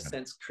just in a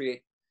sense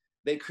create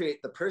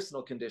the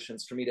personal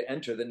conditions for me to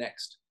enter the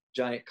next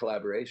giant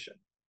collaboration.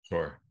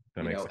 Sure.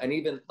 That makes sense. And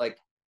even like,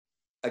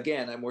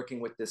 again, I'm working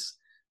with this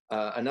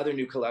another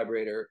new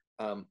collaborator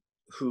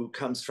who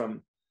comes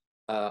from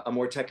a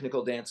more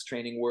technical dance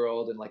training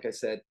world, and like I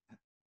said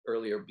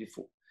earlier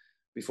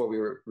before we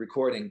were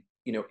recording,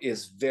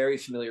 is very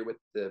familiar with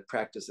the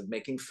practice of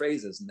making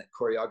phrases, and that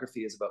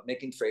choreography is about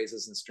making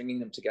phrases and stringing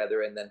them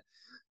together and then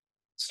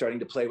starting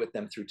to play with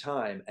them through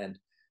time. And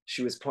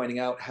she was pointing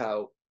out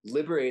how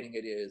liberating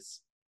it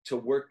is to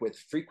work with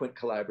frequent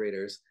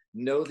collaborators,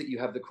 know that you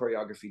have the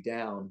choreography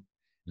down,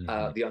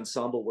 the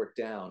ensemble work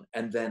down,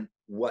 and then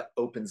what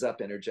opens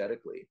up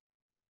energetically.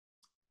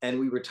 And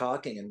we were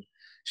talking, and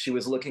she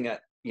was looking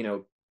at,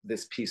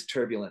 this piece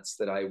Turbulence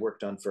that I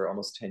worked on for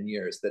almost 10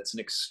 years. That's an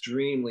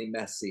extremely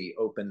messy,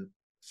 open,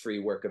 free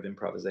work of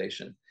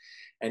improvisation.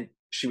 And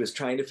she was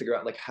trying to figure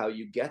out like how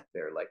you get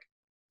there, like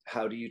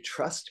how do you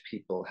trust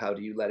people? How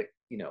do you let it,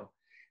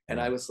 and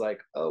I was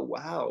like, oh,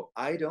 wow,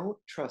 I don't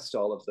trust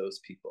all of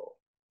those people.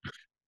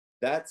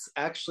 That's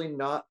actually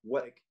not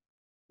what,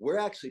 we're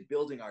actually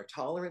building our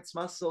tolerance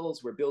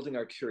muscles. We're building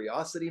our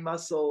curiosity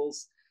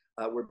muscles.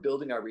 We're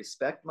building our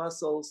respect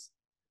muscles.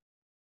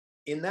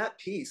 In that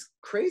piece,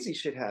 crazy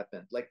shit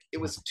happened. Like it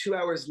was 2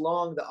 hours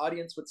long. The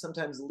audience would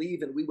sometimes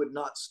leave and we would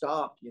not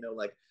stop,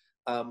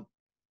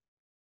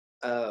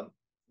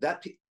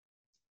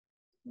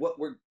 what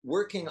we're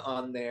working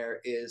on there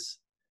is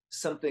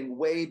something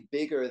way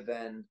bigger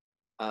than,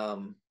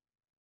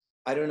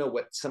 I don't know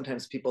what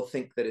sometimes people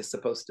think that is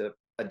supposed to,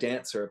 a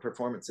dance or a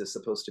performance is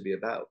supposed to be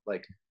about.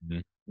 Like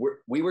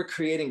we were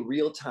creating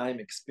real-time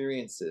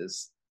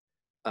experiences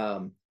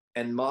and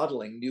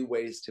modeling new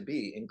ways to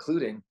be,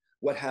 including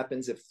what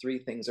happens if three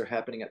things are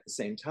happening at the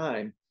same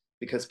time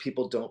because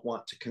people don't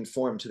want to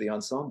conform to the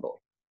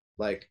ensemble.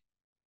 Like,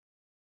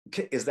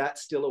 is that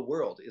still a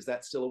world? Is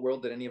that still a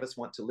world that any of us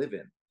want to live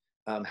in?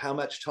 How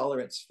much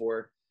tolerance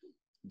for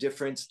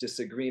difference,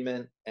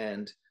 disagreement,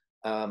 and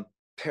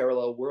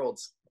parallel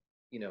worlds,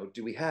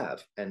 do we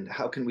have? And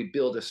how can we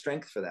build a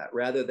strength for that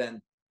rather than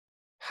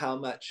how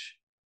much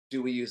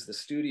do we use the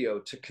studio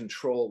to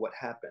control what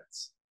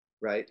happens,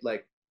 right?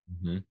 Like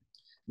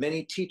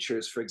many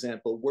teachers, for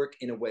example, work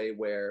in a way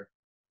where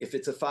if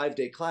it's a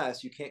 5-day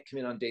class, you can't come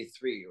in on day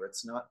 3, or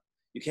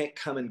you can't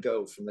come and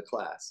go from the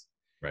class.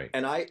 Right.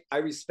 And I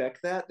respect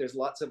that. There's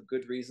lots of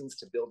good reasons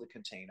to build a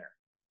container.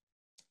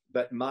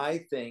 But my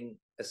thing,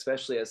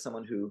 especially as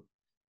someone who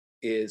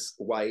is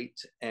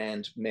white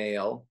and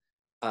male,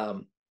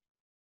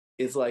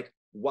 is like,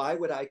 why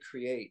would I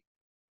create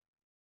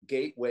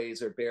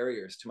gateways or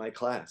barriers to my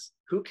class?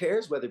 Who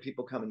cares whether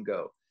people come and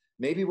go?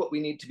 Maybe what we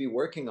need to be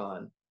working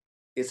on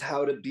is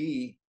how to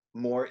be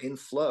more in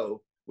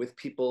flow with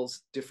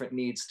people's different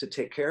needs to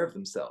take care of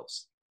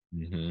themselves.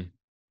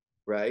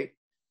 Right?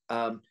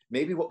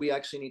 Maybe what we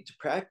actually need to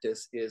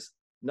practice is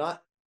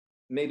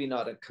maybe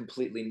not a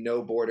completely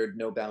no bordered,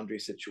 no boundary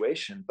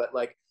situation, but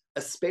like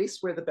a space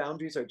where the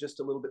boundaries are just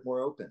a little bit more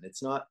open.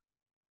 It's not,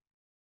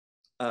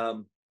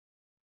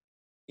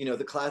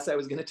 the class I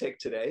was going to take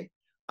today,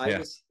 I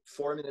was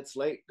 4 minutes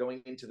late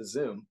going into the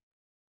Zoom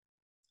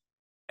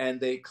and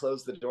they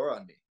closed the door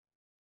on me.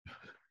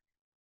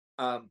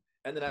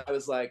 And then I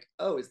was like,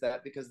 oh, is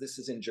that because this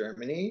is in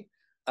Germany?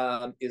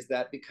 Is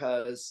that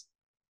because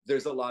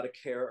there's a lot of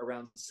care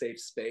around safe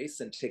space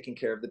and taking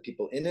care of the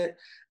people in it?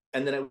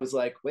 And then I was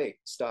like, wait,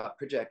 stop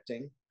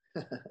projecting.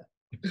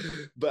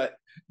 But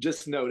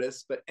just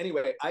notice. But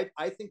anyway,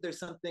 I think there's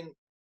something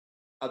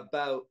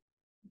about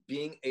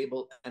being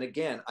able, and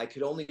again, I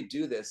could only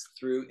do this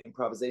through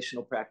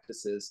improvisational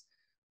practices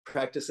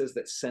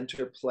that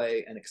center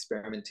play and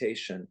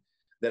experimentation,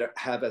 that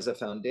have as a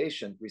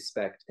foundation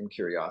respect and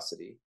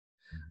curiosity.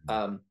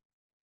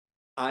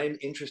 I'm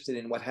interested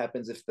in what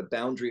happens if the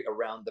boundary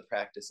around the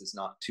practice is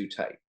not too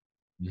tight.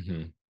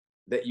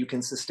 That you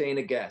can sustain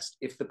a guest.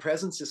 If the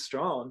presence is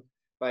strong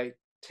by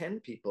 10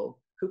 people,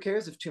 who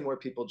cares if 2 more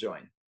people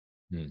join?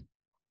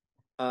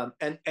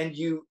 And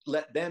you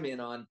let them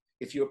in on,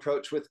 if you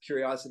approach with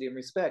curiosity and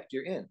respect,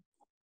 you're in.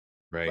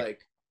 Right.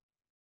 Like,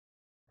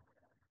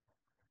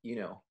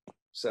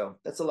 so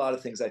that's a lot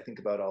of things I think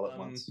about all at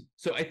once.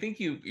 So I think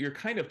you're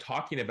kind of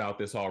talking about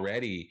this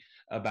already,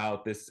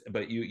 about this,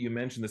 but you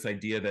mentioned this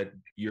idea that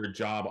your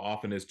job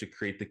often is to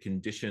create the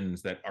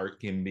conditions that art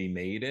can be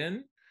made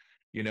in,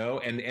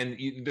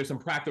 and there's some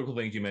practical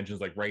things you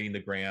mentioned, like writing the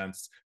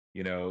grants,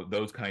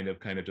 those kind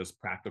of just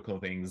practical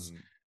things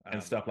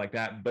and stuff like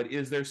that. But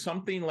is there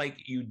something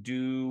like you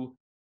do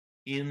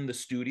in the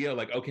studio,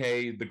 like,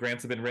 okay, the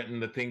grants have been written,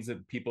 the things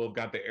that people have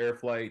got, the air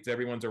flights,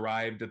 everyone's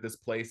arrived at this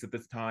place at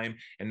this time,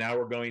 and now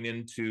we're going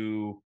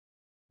into,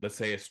 let's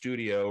say, a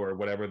studio or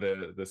whatever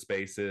the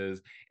space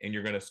is, and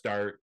you're going to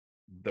start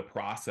the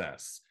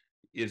process.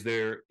 Is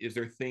there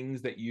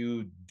things that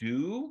you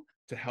do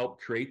to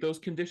help create those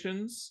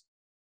conditions?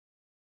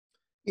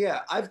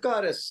 Yeah, I've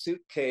got a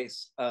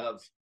suitcase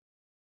of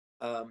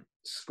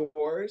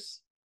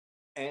scores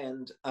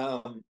and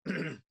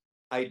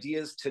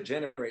ideas to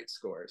generate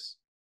scores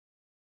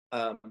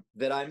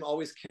that I'm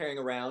always carrying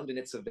around, and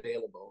it's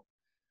available.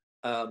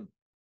 Um,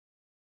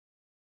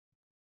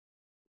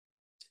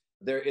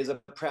 there is a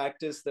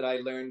practice that I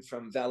learned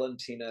from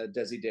Valentina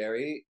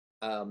Desideri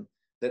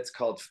that's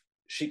called,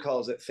 she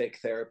calls it fake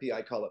therapy,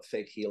 I call it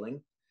fake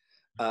healing.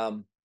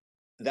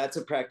 That's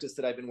a practice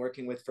that I've been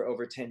working with for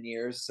over 10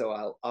 years, so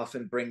I'll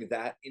often bring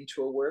that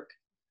into a work,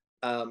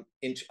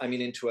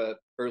 into a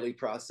early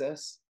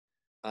process.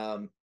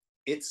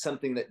 It's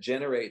something that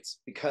generates,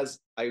 because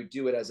I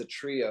do it as a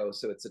trio,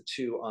 so it's a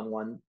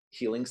 2-on-1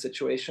 healing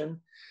situation.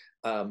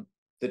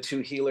 The two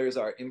healers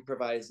are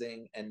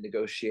improvising and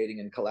negotiating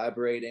and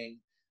collaborating.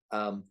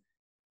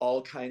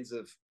 All kinds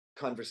of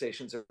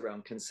conversations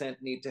around consent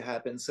need to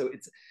happen. So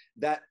it's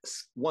that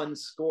one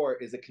score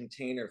is a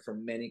container for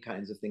many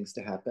kinds of things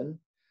to happen.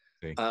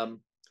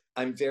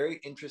 I'm very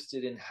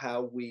interested in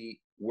how we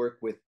work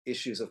with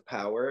issues of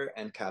power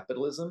and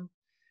capitalism.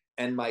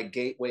 And my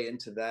gateway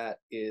into that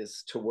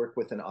is to work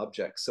with an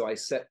object. So I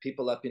set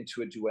people up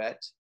into a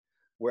duet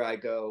where I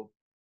go,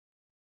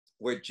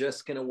 we're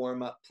just going to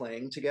warm up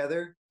playing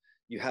together.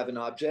 You have an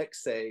object,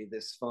 say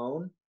this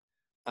phone.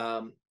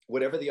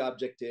 Whatever the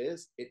object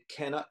is, it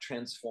cannot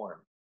transform.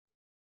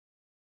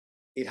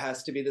 It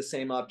has to be the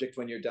same object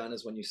when you're done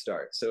as when you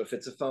start. So if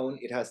it's a phone,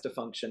 it has to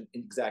function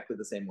in exactly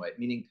the same way,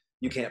 meaning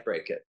you can't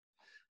break it.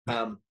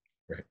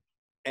 Right.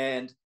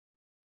 And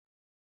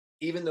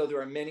even though there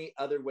are many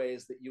other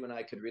ways that you and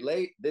I could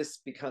relate, this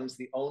becomes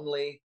the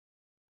only,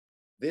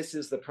 this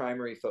is the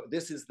primary,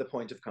 this is the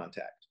point of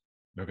contact.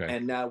 Okay.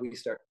 And now we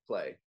start to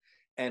play.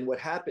 And what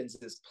happens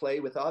is play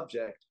with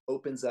object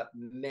opens up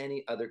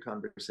many other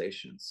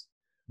conversations.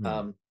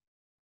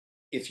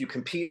 If you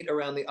compete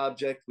around the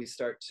object, we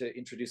start to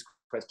introduce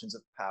questions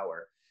of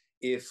power.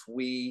 If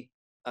we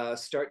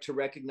start to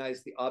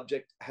recognize the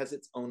object has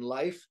its own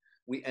life,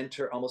 we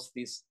enter almost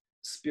these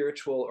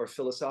spiritual or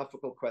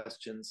philosophical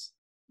questions,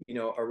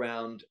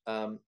 around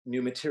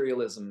new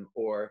materialism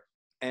or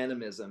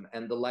animism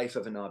and the life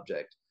of an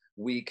object.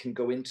 We can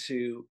go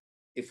into,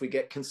 if we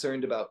get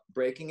concerned about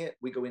breaking it,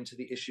 we go into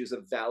the issues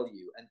of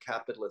value and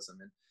capitalism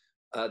and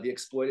the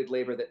exploited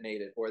labor that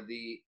made it, or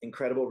the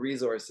incredible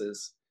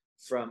resources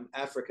from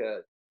Africa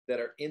that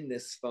are in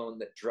this phone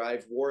that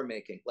drive war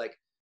making.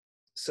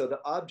 So the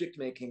object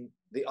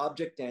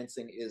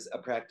dancing is a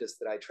practice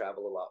that I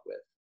travel a lot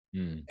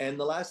with. And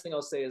the last thing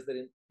I'll say is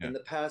that in the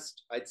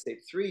past, I'd say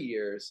 3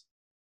 years,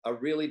 a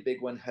really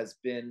big one has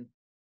been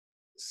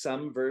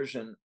some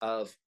version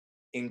of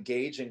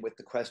engaging with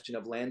the question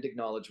of land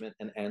acknowledgement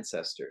and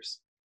ancestors.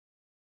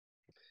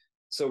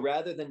 So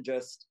rather than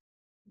just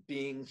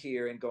being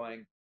here and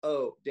going,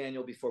 oh,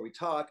 Daniel, before we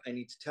talk, I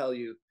need to tell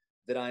you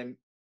that I'm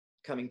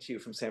coming to you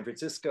from San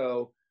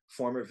Francisco,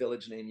 former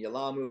village named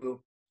Yalamu,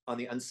 on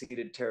the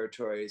unceded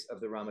territories of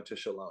the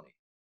Ramaytush Ohlone.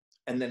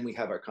 And then we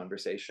have our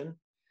conversation.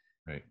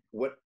 Right.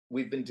 What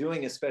we've been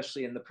doing,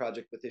 especially in the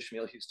project with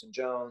Ishmael Houston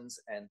Jones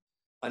and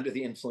under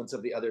the influence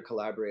of the other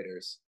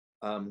collaborators,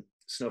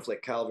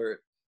 Snowflake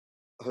Calvert,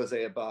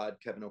 Jose Abad,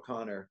 Kevin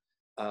O'Connor,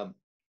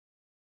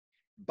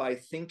 by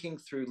thinking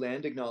through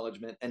land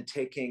acknowledgement and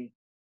taking,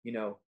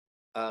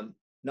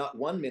 not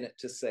 1 minute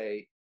to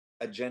say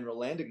a general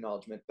land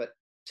acknowledgement, but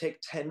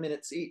take 10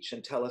 minutes each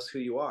and tell us who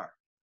you are.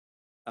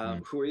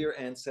 Who are your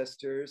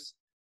ancestors?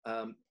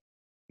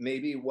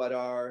 Maybe what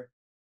are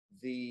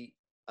the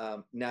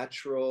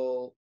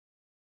natural,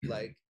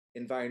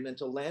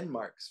 environmental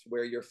landmarks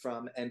where you're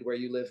from and where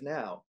you live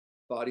now,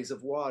 bodies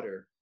of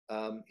water,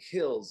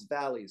 hills,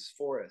 valleys,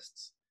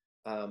 forests.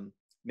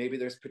 Maybe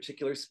there's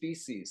particular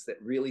species that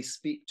really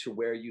speak to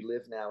where you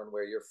live now and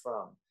where you're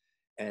from.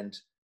 And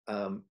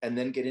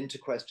then get into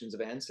questions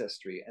of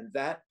ancestry. And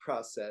that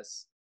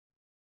process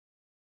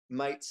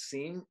might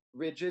seem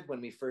rigid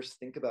when we first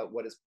think about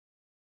what is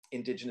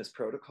Indigenous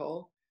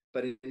protocol,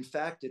 but in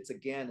fact, it's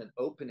again an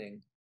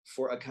opening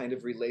for a kind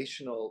of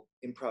relational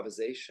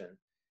improvisation.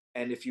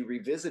 And if you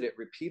revisit it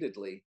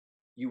repeatedly,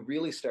 you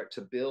really start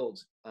to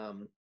build,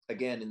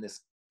 again, in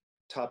this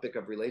topic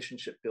of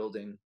relationship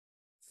building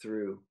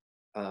through,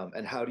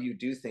 and how do you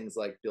do things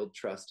like build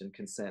trust and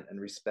consent and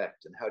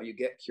respect, and how do you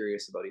get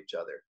curious about each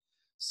other?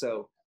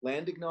 So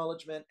land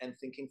acknowledgement and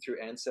thinking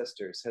through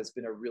ancestors has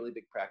been a really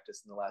big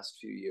practice in the last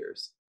few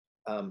years.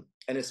 And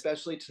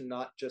especially to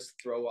not just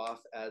throw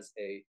off as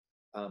a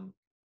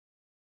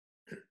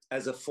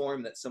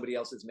form that somebody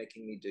else is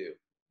making me do.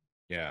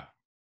 Yeah.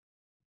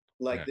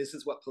 This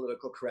is what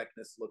political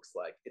correctness looks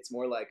like. It's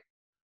more like,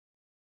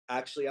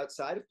 actually,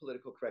 outside of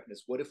political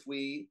correctness, what if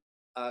we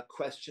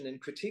question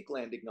and critique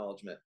land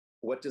acknowledgement?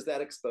 What does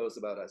that expose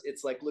about us?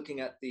 It's like looking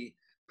at the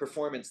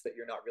performance that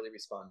you're not really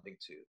responding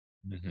to.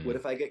 What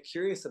if I get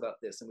curious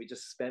about this and we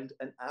just spend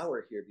an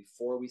hour here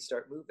before we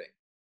start moving?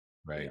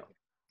 Right.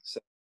 So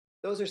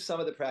those are some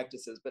of the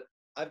practices, but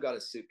I've got a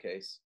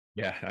suitcase.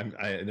 Yeah,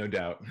 I no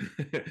doubt.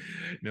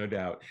 No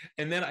doubt.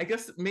 And then I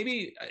guess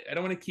maybe I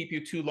don't want to keep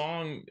you too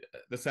long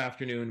this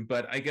afternoon,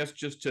 but I guess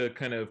just to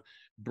kind of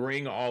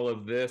bring all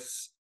of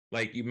this,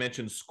 like you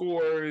mentioned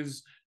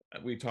scores,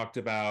 we talked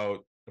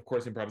about, of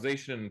course,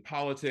 improvisation,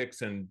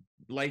 politics, and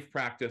life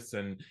practice.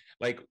 And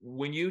like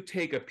when you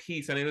take a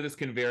piece, and I know this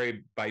can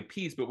vary by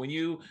piece, but when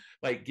you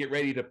like get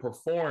ready to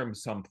perform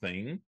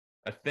something,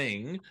 a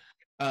thing,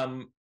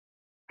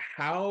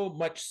 how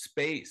much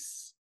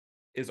space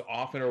is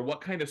often, or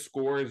what kind of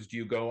scores do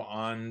you go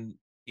on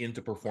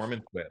into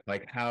performance with?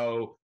 Like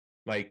how,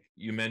 like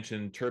you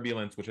mentioned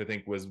turbulence, which I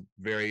think was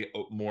very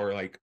more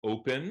like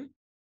open.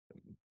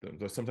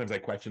 Sometimes I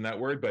question that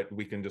word, but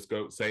we can just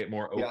go say it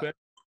more open.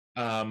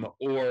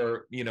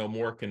 Or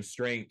more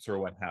constraints or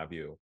what have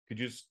you. Could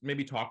you just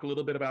maybe talk a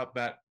little bit about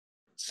that?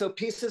 So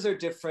pieces are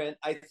different.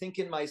 I think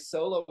in my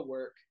solo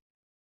work,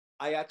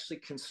 I actually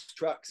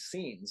construct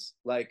scenes,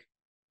 like,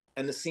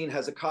 and the scene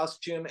has a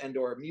costume and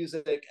or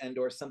music and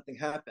or something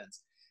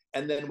happens,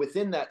 and then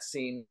within that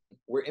scene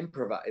we're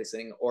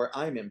improvising, or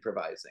I'm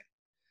improvising.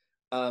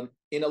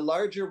 In a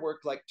larger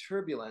work like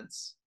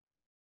Turbulence,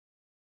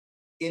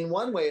 in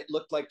one way it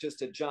looked like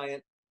just a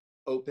giant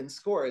open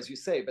score, as you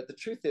say, but the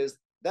truth is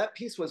that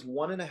piece was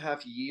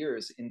 1.5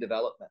 years in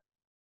development,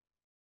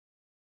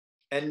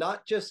 and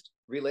not just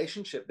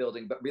relationship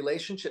building, but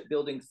relationship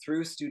building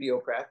through studio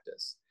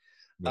practice.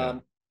 Yeah.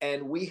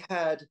 And we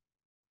had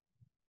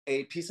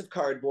a piece of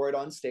cardboard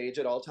on stage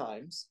at all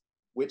times,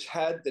 which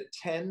had the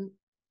 10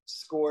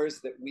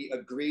 scores that we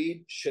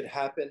agreed should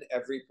happen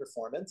every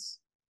performance.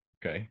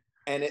 Okay.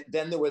 And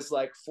then there was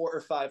like 4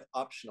 or 5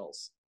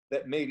 optionals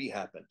that maybe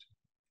happened.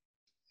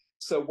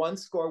 So one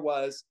score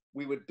was,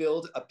 we would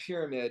build a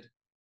pyramid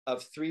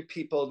of 3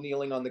 people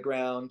kneeling on the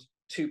ground,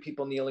 2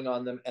 people kneeling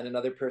on them, and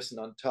another person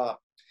on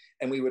top.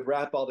 And we would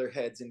wrap all their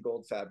heads in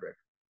gold fabric.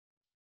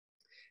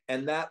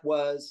 And that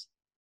was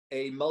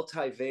a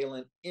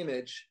multivalent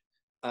image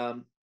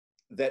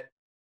that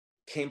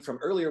came from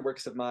earlier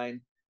works of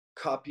mine,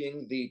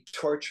 copying the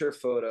torture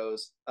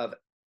photos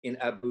in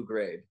Abu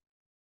Ghraib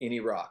in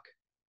Iraq.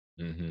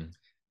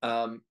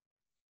 Mm-hmm.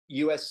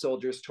 US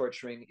soldiers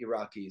torturing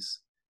Iraqis.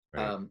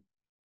 Right.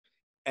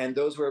 And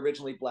those were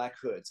originally black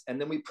hoods. And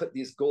then we put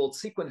these gold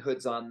sequin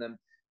hoods on them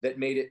that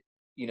made it,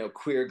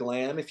 queer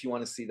glam, if you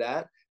want to see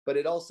that. But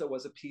it also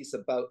was a piece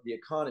about the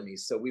economy.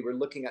 So we were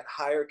looking at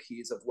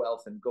hierarchies of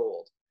wealth and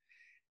gold.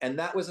 And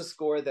that was a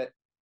score that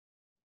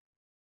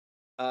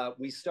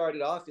we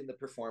started off in the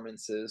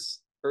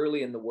performances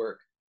early in the work.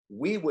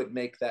 We would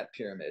make that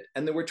pyramid.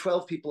 And there were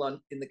 12 people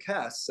in the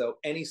cast, so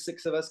any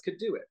 6 of us could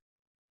do it.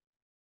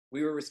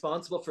 We were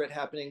responsible for it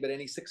happening, but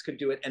any 6 could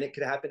do it, and it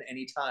could happen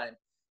anytime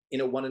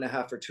in a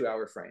 1.5 or 2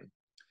 hour frame.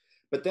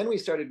 But then we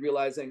started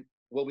realizing,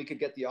 well, we could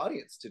get the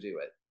audience to do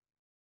it.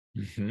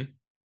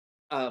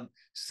 Mm-hmm.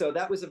 So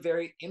that was a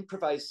very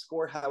improvised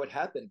score, how it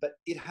happened, but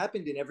it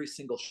happened in every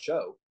single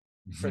show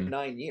for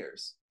 9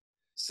 years.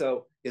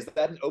 So is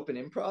that an open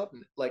improv?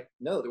 Like,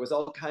 no, there was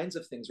all kinds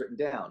of things written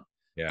down.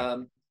 Yeah.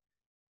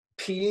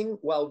 Peeing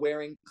while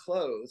wearing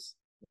clothes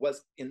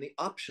was in the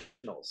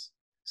optionals.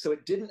 So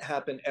it didn't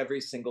happen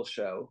every single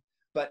show,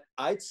 but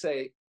I'd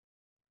say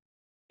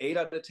 8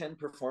 out of 10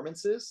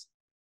 performances,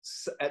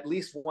 at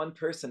least one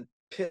person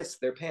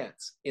pissed their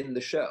pants in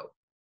the show.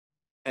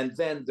 And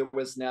then there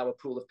was now a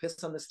pool of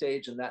piss on the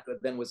stage, and that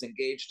then was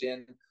engaged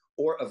in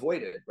or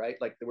avoided, right?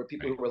 Like there were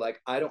people who were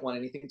like, I don't want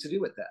anything to do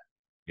with that.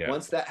 Yeah.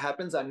 Once that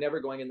happens, I'm never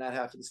going in that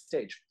half of the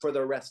stage for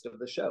the rest of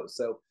the show.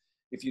 So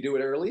if you do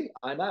it early,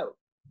 I'm out.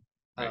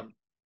 Right.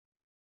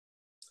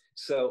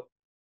 So,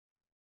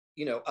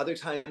 other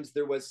times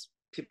there was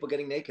people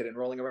getting naked and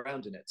rolling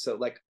around in it. So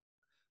like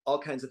all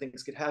kinds of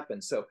things could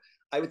happen. So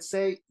I would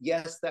say,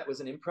 yes, that was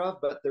an improv,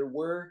 but there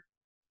were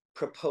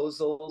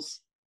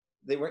proposals.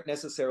 They weren't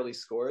necessarily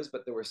scores,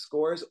 but there were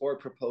scores or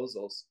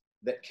proposals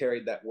that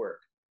carried that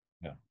work.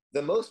 Yeah.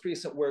 The most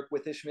recent work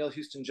with Ishmael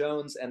Houston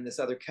Jones and this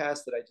other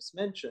cast that I just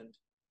mentioned,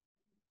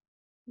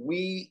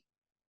 we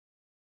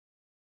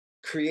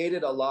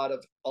created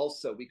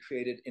we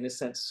created, in a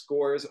sense,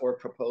 scores or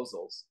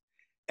proposals.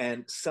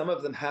 And some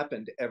of them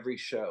happened every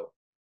show.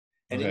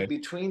 And in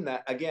between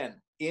that, again,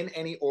 in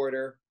any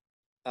order,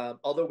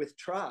 although with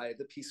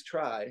the piece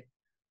Try,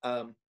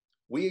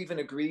 we even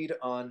agreed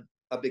on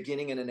a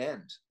beginning and an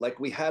end. Like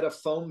we had a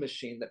foam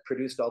machine that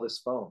produced all this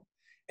foam.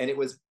 And it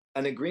was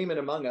an agreement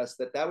among us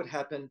that would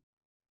happen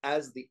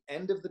as the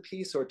end of the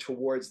piece or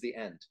towards the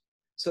end.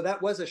 So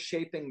that was a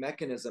shaping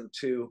mechanism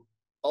to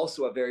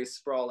also a very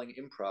sprawling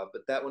improv,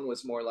 but that one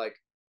was more like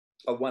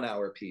a 1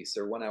 hour piece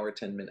or 1 hour,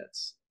 10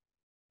 minutes.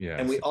 Yeah.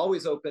 And we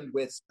always opened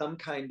with some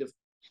kind of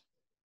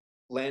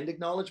land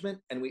acknowledgement,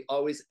 and we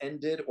always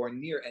ended or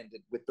near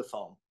ended with the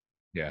foam.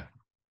 Yeah.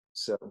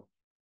 So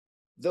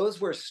those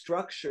were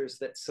structures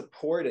that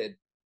supported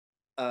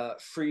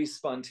free,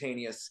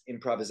 spontaneous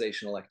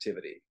improvisational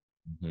activity.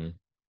 Mm-hmm.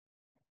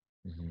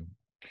 Mm-hmm.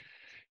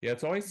 Yeah,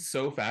 it's always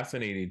so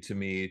fascinating to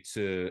me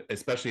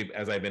especially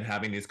as I've been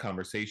having these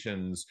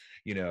conversations,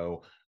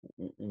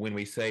 when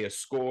we say a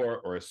score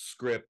or a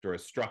script or a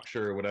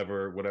structure,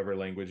 whatever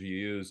language you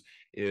use,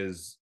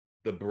 is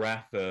the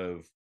breadth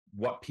of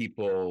what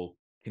people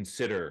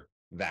consider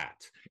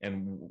that,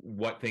 and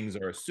what things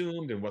are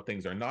assumed and what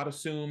things are not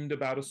assumed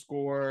about a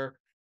score,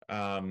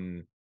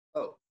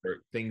 Oh, or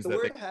things the that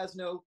word has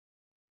no,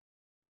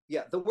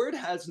 yeah, the word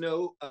has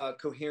no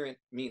coherent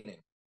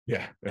meaning.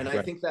 yeah, And right.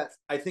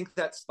 I think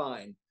that's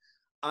fine.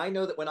 I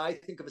know that when I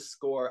think of a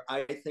score,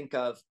 I think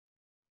of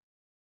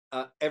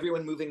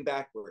everyone moving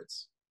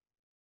backwards.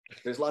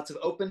 There's lots of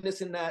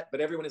openness in that,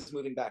 but everyone is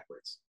moving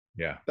backwards.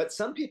 Yeah. But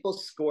some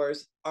people's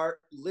scores are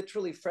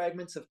literally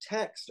fragments of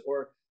text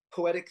or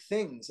poetic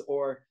things,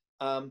 or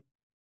the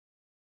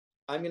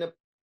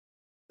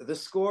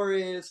score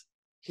is,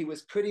 he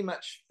was pretty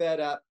much fed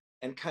up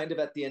and kind of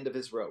at the end of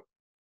his rope.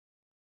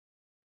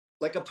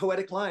 Like a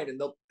poetic line, and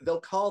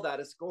they'll call that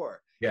a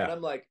score. Yeah. And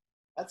I'm like,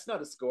 that's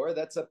not a score,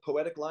 that's a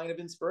poetic line of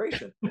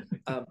inspiration.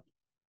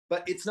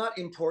 But it's not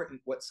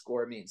important what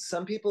score means.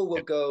 Some people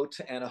will go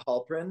to Anna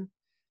Halprin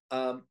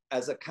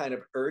as a kind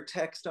of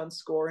text on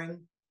scoring.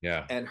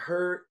 Yeah. And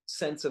her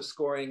sense of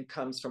scoring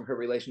comes from her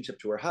relationship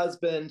to her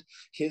husband,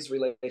 his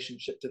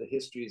relationship to the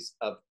histories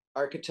of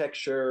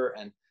architecture,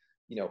 and,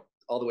 you know,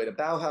 all the way to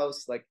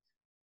Bauhaus. Like,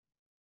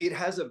 it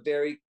has a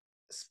very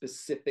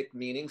specific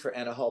meaning for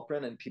Anna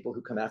Halprin and people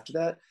who come after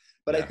that.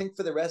 But I think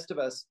for the rest of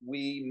us,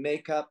 we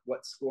make up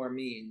what score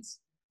means,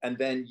 and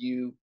then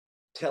you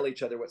tell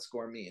each other what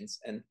score means.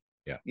 And,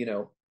 you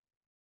know,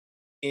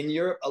 in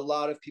Europe, a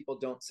lot of people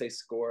don't say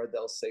score,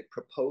 they'll say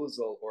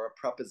proposal or a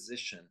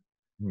proposition.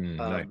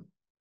 Nice.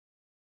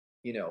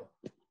 You know,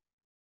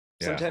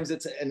 sometimes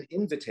it's an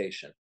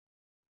invitation.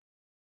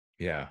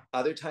 Yeah.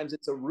 Other times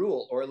it's a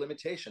rule or a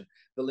limitation.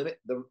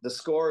 The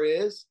score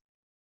is,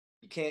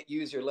 you can't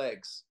use your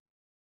legs.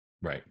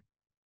 Right.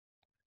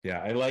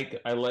 Yeah, I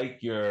like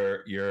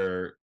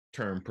your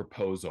term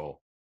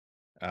proposal,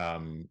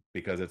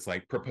 because it's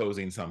like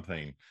proposing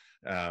something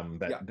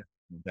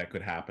that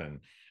could happen.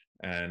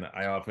 And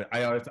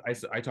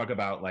I talk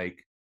about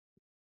like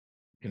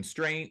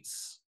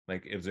constraints,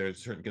 like if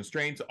there's certain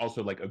constraints,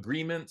 also like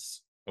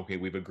agreements. Okay,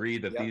 we've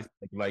agreed that these,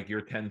 like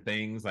your 10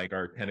 things, like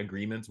our 10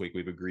 agreements,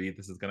 we've agreed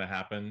this is going to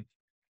happen.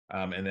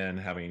 And then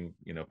having,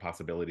 you know,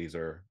 possibilities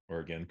or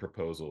again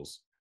proposals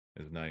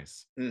is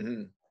nice.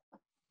 Mm-hmm.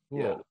 Cool.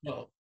 Yeah.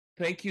 Well,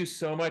 thank you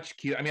so much,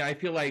 Keith. I mean, I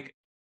feel like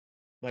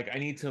I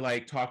need to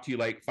like talk to you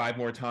like 5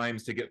 more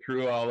times to get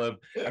through all of.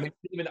 I mean,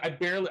 even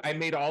I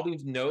made all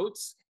these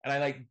notes and I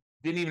like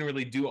didn't even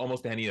really do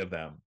almost any of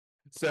them.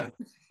 So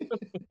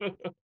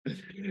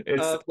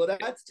it's well,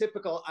 that's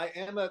typical. I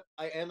am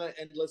an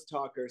endless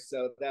talker,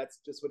 so that's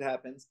just what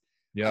happens.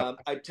 Yeah.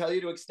 I tell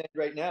you to extend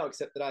right now,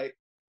 except that I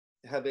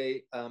have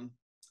a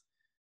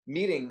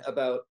meeting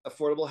about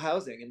affordable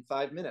housing in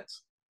 5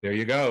 minutes. There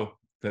you go.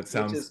 That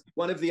sounds, which is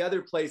one of the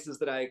other places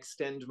that I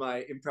extend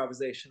my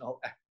improvisational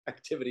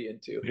activity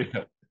into.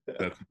 Yeah,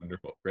 that's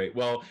wonderful. Great.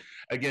 Well,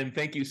 again,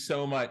 thank you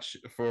so much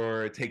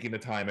for taking the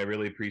time. I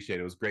really appreciate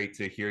it. It was great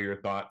to hear your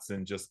thoughts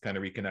and just kind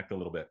of reconnect a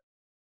little bit.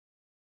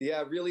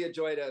 Yeah, really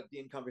enjoyed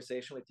being in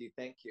conversation with you.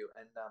 Thank you.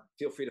 And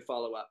feel free to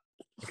follow up.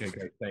 Okay,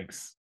 great.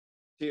 Thanks.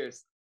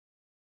 Cheers.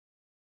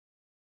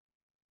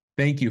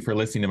 Thank you for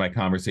listening to my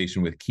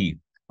conversation with Keith.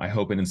 I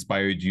hope it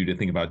inspired you to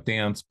think about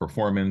dance,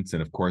 performance,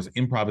 and of course,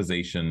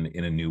 improvisation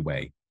in a new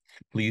way.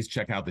 Please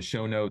check out the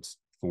show notes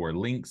for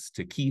links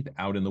to Keith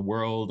out in the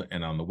world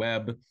and on the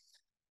web.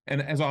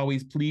 And as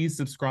always, please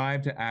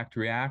subscribe to Act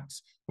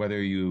React,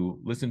 whether you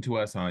listen to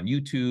us on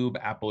YouTube,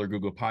 Apple or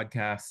Google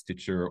Podcasts,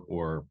 Stitcher,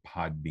 or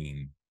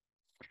Podbean.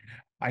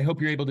 I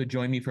hope you're able to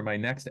join me for my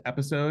next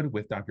episode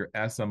with Dr.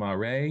 S.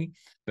 Amare,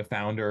 the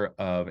founder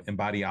of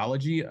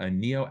Embodiology, a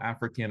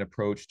Neo-African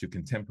approach to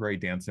contemporary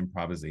dance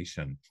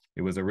improvisation.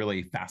 It was a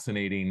really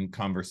fascinating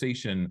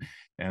conversation,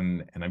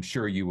 and I'm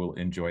sure you will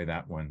enjoy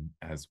that one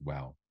as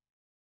well.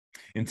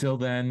 Until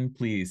then,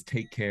 please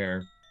take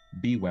care,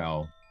 be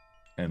well,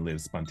 and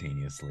live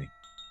spontaneously.